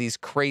has these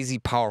crazy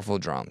powerful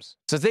drums.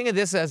 So think of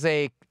this as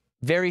a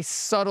very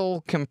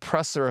subtle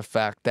compressor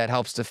effect that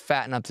helps to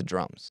fatten up the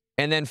drums.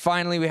 And then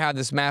finally, we have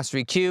this master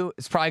EQ.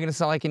 It's probably gonna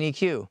sound like an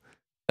EQ.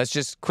 Let's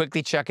just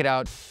quickly check it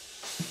out.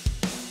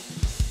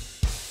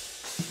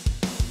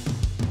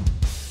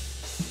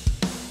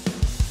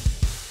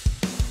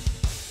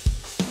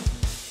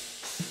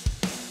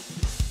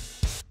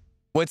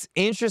 What's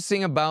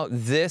interesting about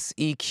this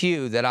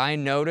EQ that I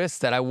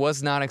noticed that I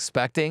was not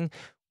expecting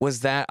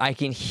was that I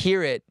can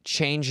hear it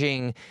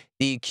changing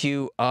the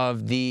EQ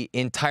of the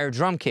entire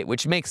drum kit,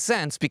 which makes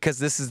sense because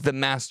this is the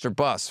master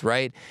bus,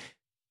 right?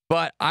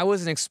 But I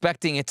wasn't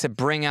expecting it to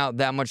bring out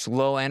that much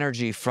low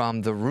energy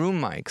from the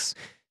room mics.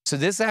 So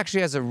this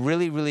actually has a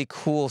really, really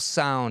cool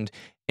sound,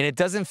 and it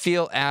doesn't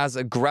feel as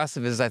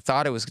aggressive as I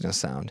thought it was gonna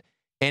sound.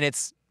 And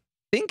it's,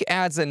 I think,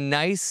 adds a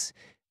nice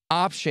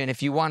option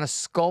if you want to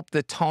sculpt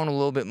the tone a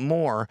little bit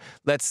more,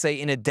 let's say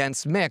in a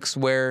dense mix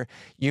where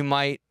you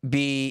might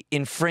be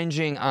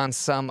infringing on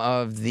some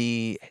of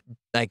the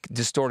like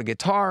distorted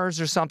guitars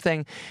or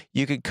something.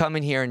 You could come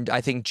in here and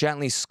I think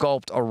gently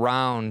sculpt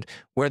around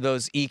where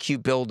those EQ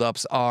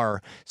buildups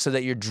are so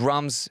that your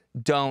drums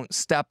don't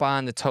step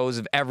on the toes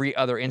of every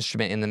other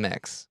instrument in the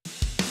mix.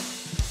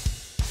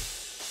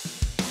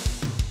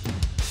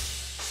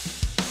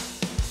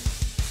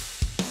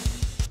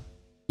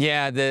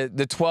 Yeah, the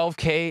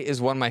 12K is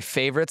one of my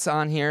favorites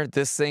on here.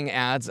 This thing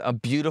adds a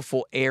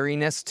beautiful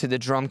airiness to the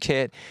drum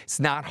kit.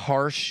 It's not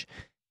harsh.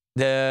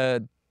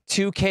 The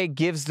 2K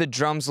gives the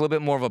drums a little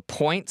bit more of a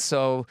point,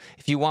 so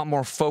if you want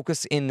more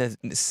focus in the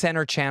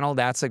center channel,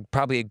 that's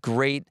probably a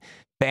great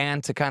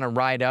band to kind of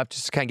ride up,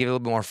 just to kind of give it a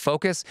little bit more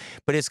focus,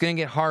 but it's going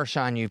to get harsh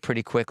on you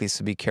pretty quickly,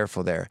 so be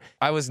careful there.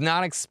 I was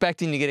not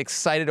expecting to get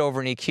excited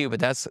over an EQ, but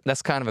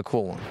that's kind of a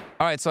cool one.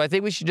 All right, so I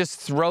think we should just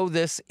throw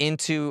this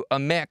into a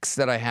mix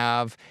that I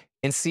have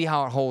and see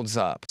how it holds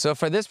up. So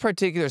for this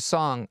particular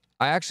song,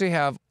 I actually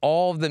have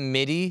all of the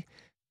MIDI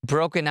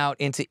broken out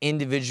into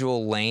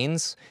individual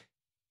lanes.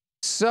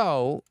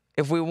 So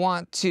if we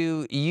want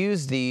to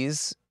use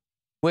these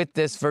with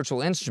this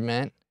virtual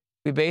instrument,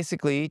 we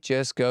basically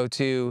just go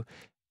to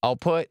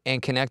output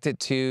and connect it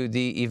to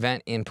the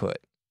event input,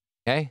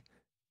 okay?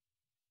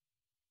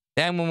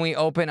 Then when we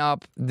open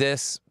up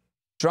this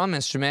drum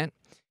instrument,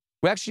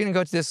 we're actually gonna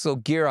go to this little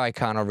gear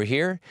icon over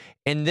here,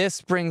 and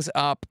this brings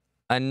up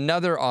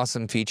another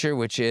awesome feature,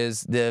 which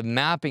is the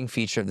mapping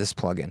feature of this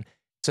plugin.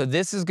 So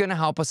this is gonna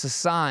help us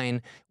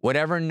assign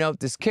whatever note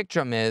this kick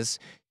drum is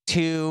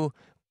to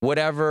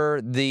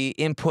whatever the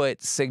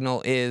input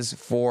signal is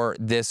for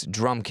this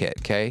drum kit,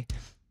 okay?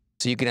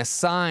 So you can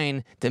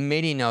assign the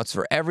MIDI notes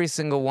for every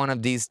single one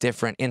of these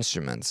different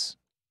instruments.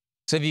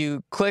 So if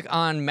you click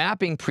on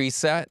mapping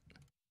preset,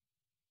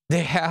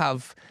 they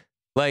have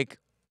like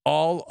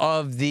all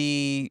of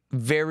the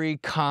very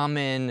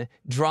common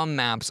drum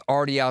maps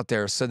already out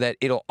there so that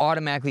it'll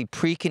automatically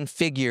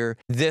pre-configure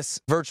this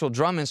virtual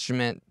drum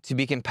instrument to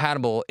be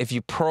compatible if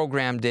you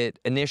programmed it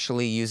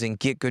initially using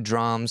Get Good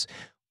Drums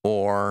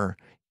or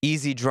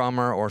Easy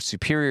Drummer or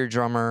Superior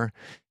Drummer.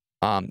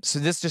 So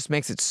this just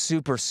makes it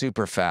super,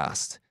 super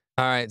fast.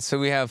 All right, so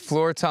we have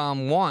floor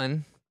tom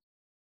 1.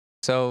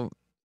 So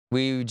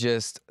we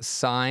just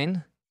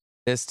assign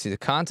this to the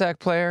Kontakt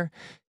Player.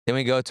 Then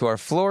we go to our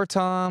floor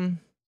tom.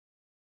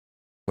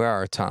 Where are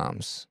our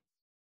toms?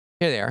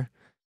 Here they are.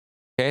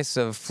 Okay,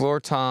 so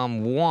floor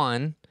tom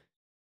 1,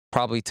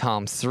 probably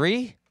tom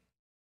 3.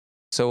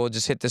 So we'll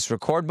just hit this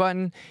record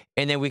button,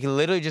 and then we can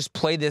literally just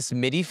play this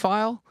MIDI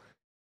file,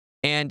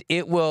 and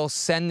it will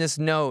send this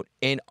note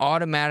and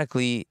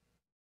automatically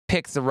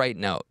pick the right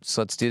note.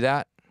 So let's do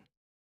that.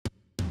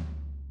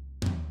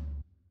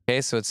 Okay,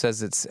 so it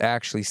says it's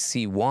actually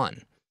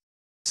C1.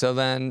 So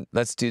then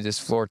let's do this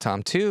floor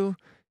tom 2,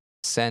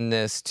 send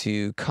this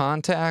to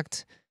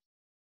Kontakt.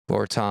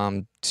 Floor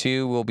tom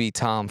 2 will be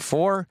tom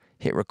 4,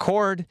 hit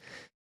record,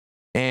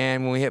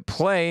 and when we hit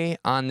play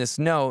on this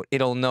note,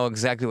 it'll know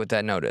exactly what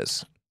that note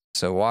is.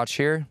 So watch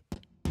here.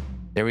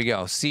 There we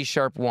go,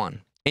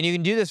 C#1. And you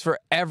can do this for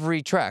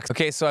every track.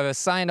 Okay, so I've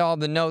assigned all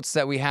the notes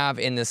that we have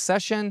in this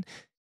session.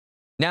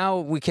 Now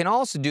what we can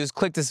also do is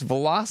click this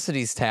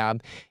velocities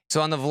tab. So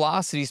on the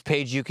velocities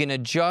page, you can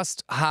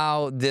adjust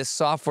how this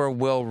software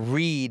will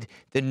read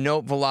the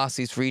note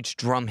velocities for each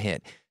drum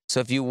hit.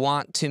 So if you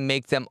want to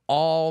make them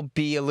all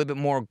be a little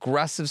bit more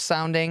aggressive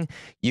sounding,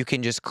 you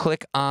can just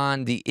click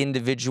on the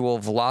individual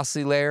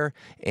velocity layer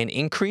and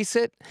increase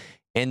it.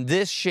 And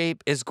this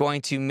shape is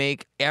going to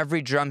make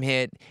every drum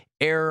hit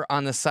err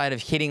on the side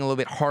of hitting a little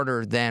bit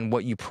harder than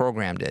what you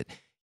programmed it.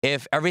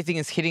 If everything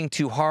is hitting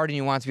too hard and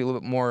you want it to be a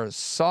little bit more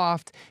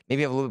soft,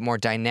 maybe have a little bit more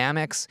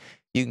dynamics,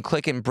 you can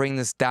click and bring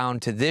this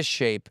down to this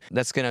shape.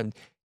 That's going to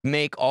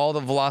make all the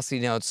velocity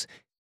notes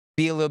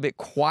be a little bit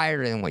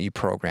quieter than what you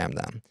programmed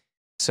them.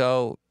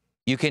 So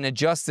you can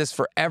adjust this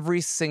for every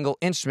single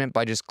instrument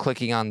by just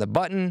clicking on the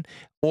button,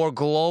 or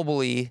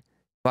globally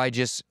by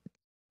just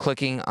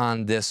clicking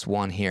on this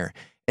one here.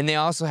 And they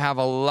also have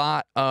a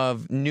lot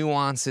of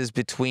nuances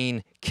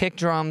between kick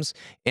drums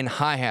and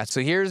hi-hats.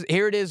 So here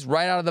it is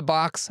right out of the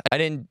box. I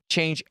didn't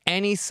change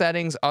any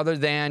settings other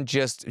than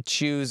just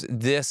choose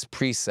this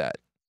preset.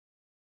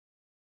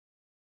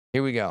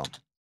 Here we go.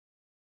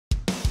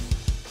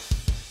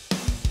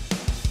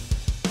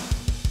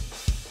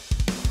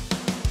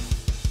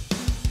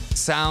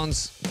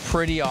 Sounds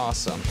pretty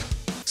awesome.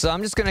 So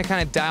I'm just gonna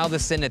kind of dial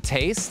this into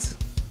taste.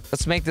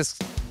 Let's make this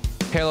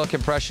parallel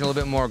compression a little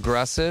bit more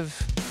aggressive.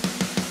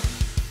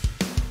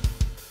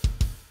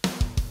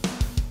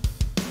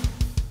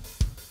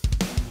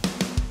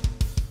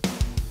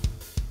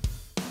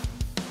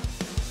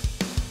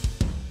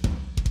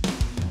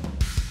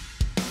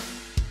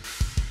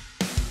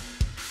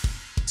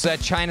 So that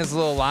China's a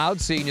little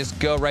loud, so you can just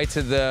go right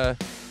to the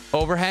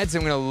overheads.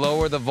 I'm gonna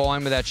lower the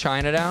volume of that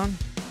China down.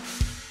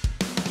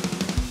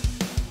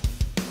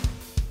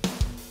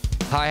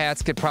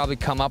 Hi-hats could probably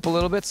come up a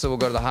little bit, so we'll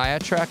go to the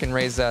hi-hat track and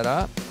raise that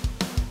up.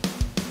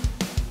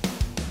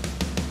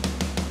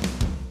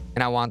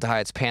 And I want the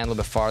hi-hats pan a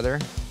little bit farther.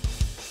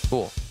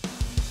 Cool.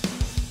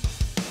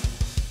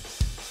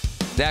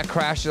 That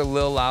crashed a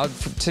little loud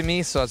to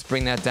me, so let's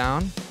bring that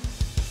down.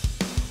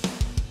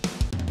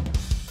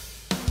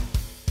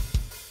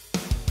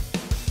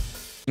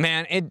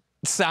 Man, it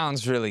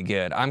sounds really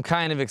good. I'm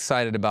kind of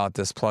excited about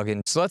this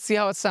plugin. So let's see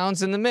how it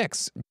sounds in the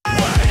mix.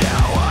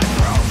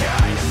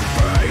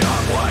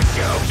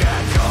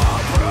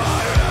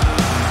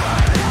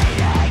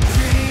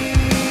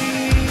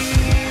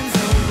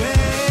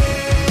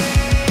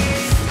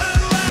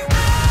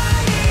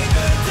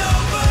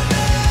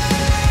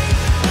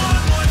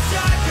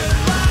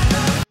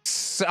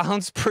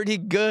 sounds pretty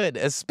good,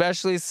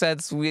 especially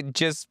since we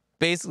just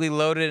basically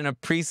loaded in a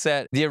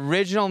preset. The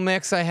original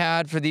mix I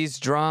had for these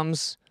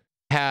drums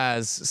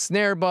has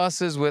snare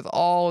buses with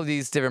all of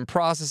these different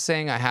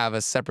processing. I have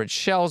a separate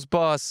shells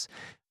bus,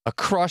 a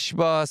crush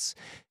bus,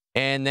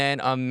 and then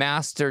a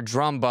master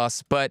drum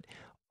bus. But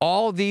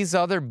all these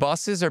other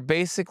buses are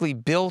basically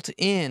built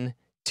in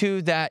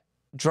to that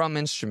drum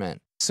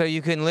instrument. So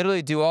you can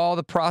literally do all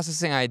the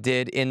processing I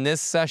did in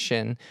this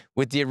session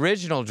with the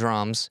original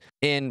drums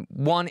in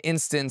one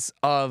instance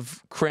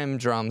of Krimh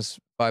Drums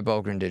by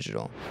Bogren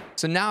Digital.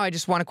 So now I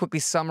just want to quickly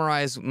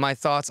summarize my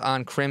thoughts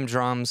on Krimh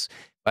Drums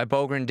by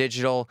Bogren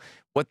Digital,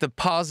 what the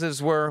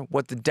positives were,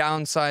 what the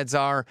downsides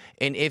are,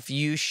 and if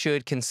you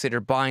should consider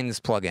buying this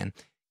plugin.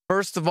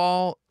 First of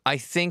all, I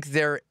think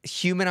their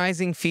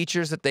humanizing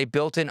features that they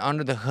built in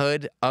under the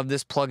hood of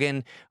this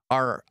plugin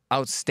are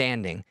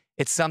outstanding.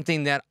 It's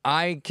something that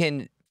I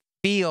can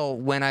feel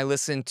when I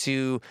listen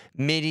to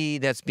MIDI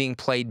that's being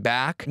played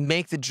back,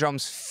 make the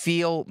drums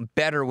feel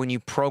better when you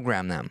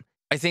program them.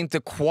 I think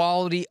the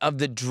quality of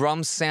the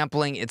drum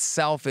sampling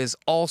itself is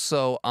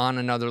also on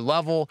another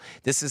level.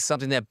 This is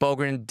something that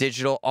Bogren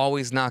Digital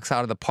always knocks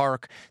out of the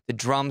park. The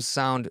drums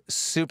sound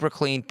super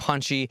clean,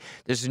 punchy.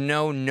 There's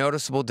no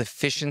noticeable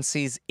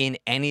deficiencies in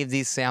any of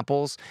these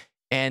samples,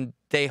 and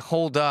they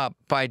hold up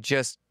by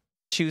just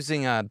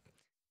choosing a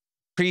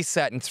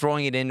preset and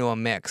throwing it into a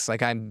mix.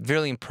 Like, I'm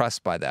really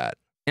impressed by that.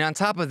 And on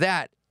top of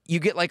that, you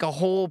get like a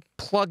whole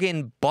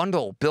plugin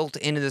bundle built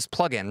into this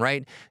plugin,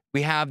 right?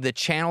 We have the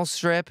channel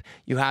strip,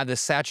 you have the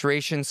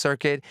saturation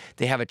circuit,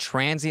 they have a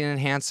transient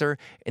enhancer,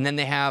 and then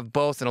they have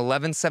both an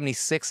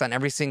 1176 on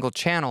every single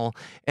channel,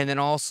 and then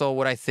also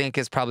what I think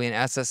is probably an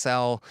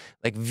SSL,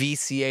 like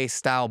VCA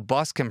style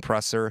bus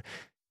compressor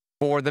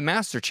for the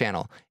master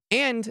channel.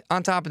 And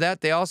on top of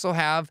that, they also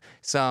have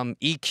some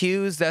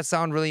EQs that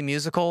sound really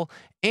musical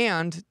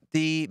and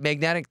the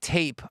magnetic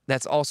tape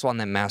that's also on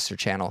the master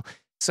channel.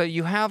 So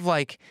you have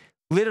like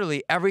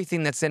literally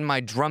everything that's in my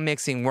drum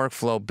mixing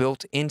workflow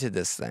built into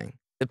this thing.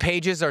 The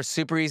pages are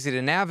super easy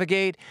to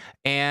navigate,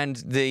 and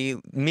the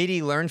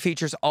MIDI learn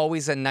feature is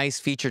always a nice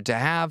feature to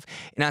have.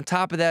 And on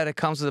top of that, it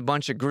comes with a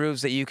bunch of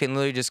grooves that you can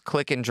literally just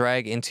click and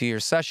drag into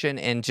your session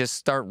and just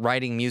start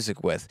writing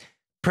music with.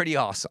 Pretty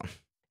awesome.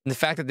 And the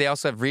fact that they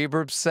also have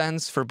reverb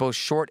sends for both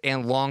short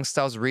and long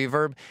styles of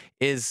reverb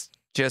is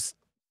just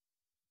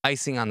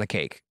icing on the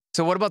cake.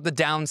 So what about the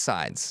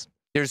downsides?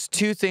 There's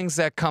two things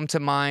that come to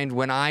mind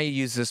when I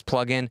use this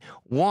plugin.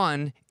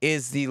 One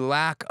is the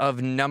lack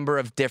of number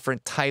of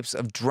different types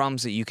of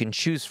drums that you can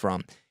choose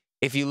from.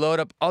 If you load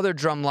up other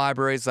drum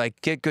libraries like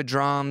Get Good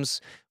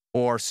Drums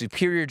or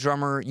Superior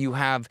Drummer, you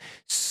have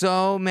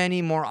so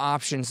many more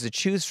options to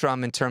choose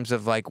from in terms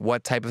of like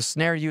what type of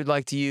snare you'd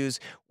like to use,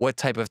 what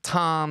type of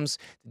toms,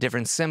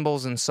 different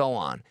cymbals, and so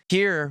on.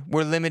 Here,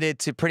 we're limited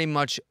to pretty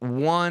much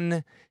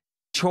one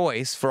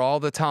choice for all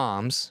the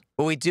toms,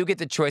 but we do get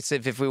the choice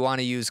if we want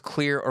to use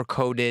clear or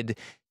coded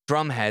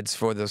drum heads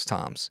for those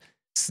toms.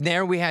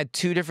 Snare, we had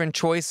two different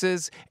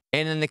choices,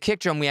 and in the kick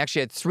drum, we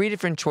actually had three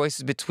different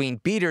choices between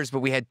beaters, but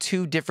we had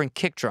two different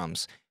kick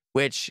drums,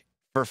 which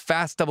for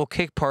fast double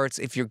kick parts,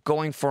 if you're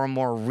going for a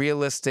more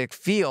realistic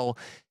feel,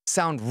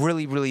 sound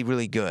really, really,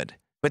 really good.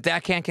 But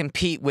that can't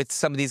compete with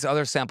some of these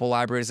other sample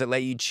libraries that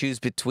let you choose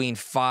between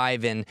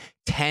 5 and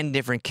 10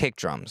 different kick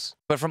drums.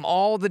 But from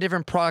all the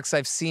different products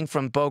I've seen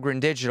from Bogren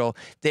Digital,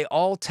 they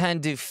all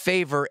tend to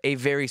favor a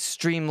very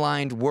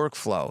streamlined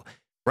workflow,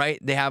 right?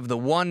 They have the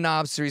one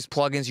knob series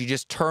plugins. You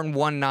just turn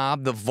one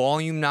knob, the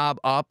volume knob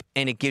up,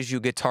 and it gives you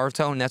a guitar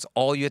tone. That's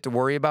all you have to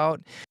worry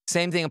about.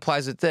 Same thing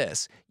applies with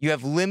this. You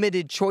have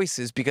limited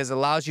choices because it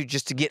allows you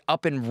just to get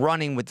up and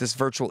running with this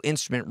virtual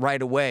instrument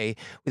right away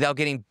without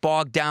getting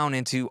bogged down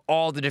into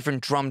all the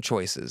different drum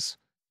choices.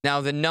 Now,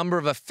 the number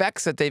of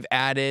effects that they've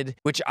added,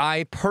 which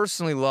I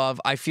personally love,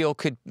 I feel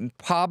could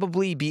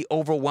probably be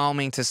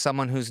overwhelming to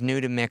someone who's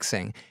new to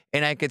mixing.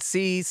 And I could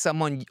see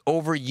someone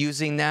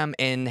overusing them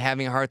and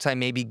having a hard time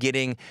maybe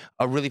getting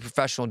a really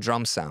professional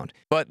drum sound.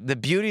 But the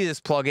beauty of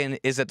this plugin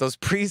is that those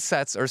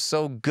presets are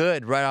so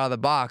good right out of the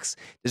box,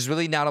 there's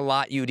really not a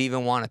lot you'd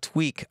even want to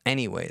tweak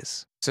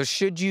anyways. So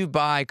should you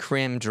buy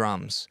Krimh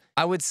Drums?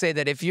 I would say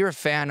that if you're a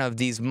fan of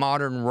these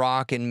modern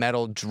rock and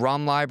metal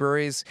drum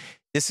libraries,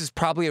 this is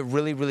probably a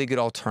really, really good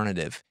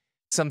alternative.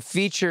 Some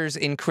features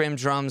in Krimh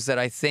Drums that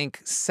I think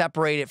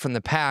separate it from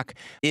the pack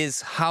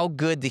is how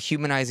good the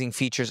humanizing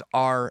features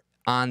are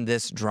on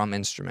this drum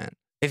instrument.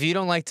 If you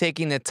don't like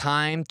taking the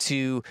time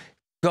to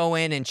go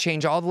in and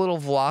change all the little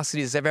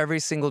velocities of every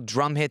single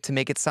drum hit to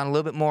make it sound a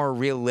little bit more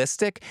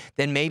realistic,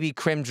 then maybe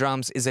Krimh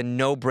Drums is a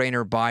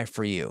no-brainer buy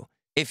for you.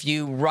 If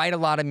you write a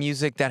lot of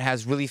music that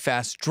has really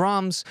fast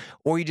drums,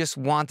 or you just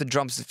want the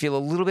drums to feel a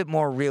little bit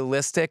more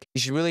realistic,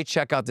 you should really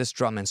check out this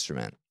drum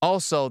instrument.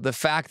 Also, the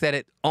fact that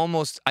it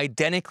almost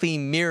identically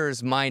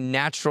mirrors my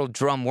natural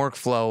drum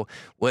workflow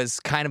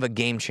was kind of a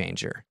game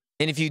changer.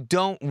 And if you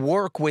don't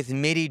work with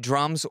MIDI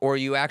drums or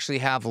you actually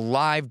have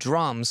live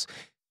drums,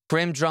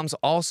 Krimh Drums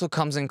also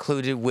comes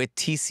included with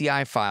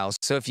TCI files.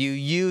 So if you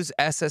use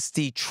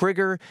SSD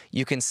Trigger,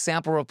 you can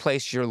sample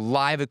replace your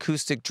live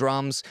acoustic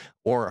drums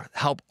or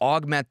help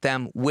augment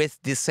them with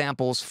the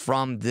samples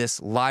from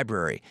this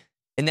library.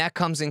 And that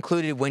comes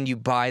included when you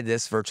buy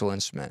this virtual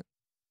instrument.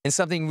 And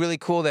something really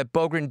cool that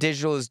Bogren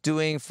Digital is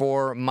doing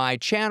for my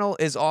channel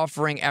is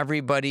offering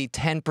everybody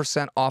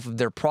 10% off of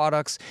their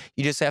products.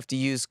 You just have to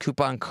use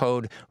coupon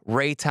code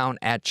RAYTOWN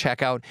at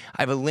checkout.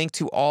 I have a link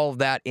to all of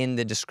that in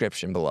the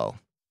description below.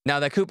 Now,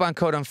 that coupon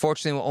code,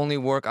 unfortunately, will only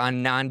work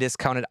on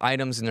non-discounted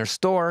items in their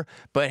store,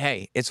 but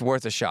hey, it's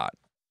worth a shot.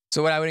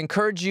 So what I would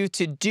encourage you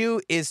to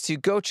do is to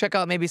go check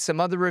out maybe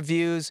some other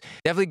reviews.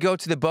 Definitely go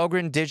to the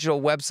Bogren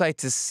Digital website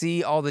to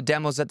see all the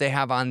demos that they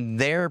have on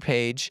their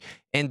page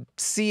and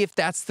see if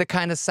that's the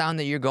kind of sound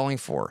that you're going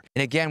for.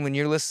 And again, when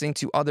you're listening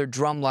to other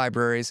drum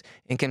libraries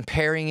and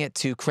comparing it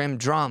to Krimh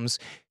Drums,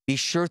 be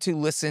sure to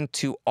listen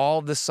to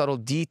all the subtle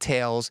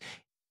details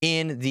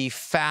in the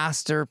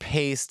faster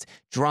paced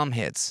drum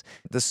hits.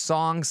 The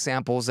song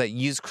samples that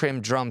use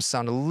Krimh Drums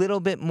sound a little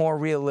bit more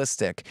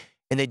realistic,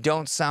 and they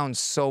don't sound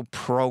so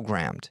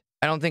programmed.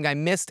 I don't think I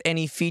missed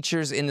any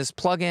features in this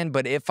plugin,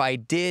 but if I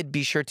did,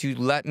 be sure to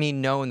let me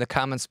know in the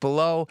comments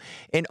below.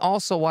 And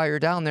also, while you're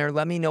down there,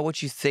 let me know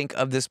what you think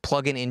of this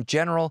plugin in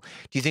general.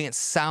 Do you think it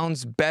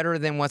sounds better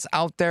than what's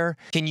out there?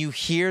 Can you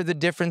hear the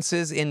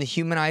differences in the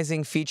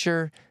humanizing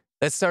feature?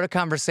 Let's start a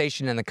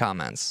conversation in the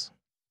comments.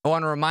 I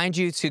want to remind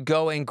you to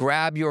go and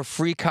grab your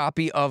free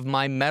copy of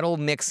my metal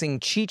mixing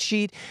cheat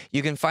sheet.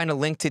 You can find a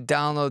link to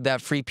download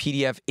that free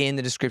PDF in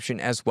the description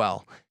as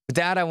well. With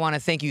that, I want to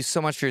thank you so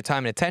much for your time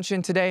and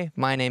attention today.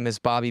 My name is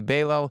Bobby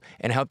Balo,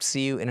 and I hope to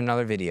see you in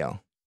another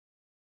video.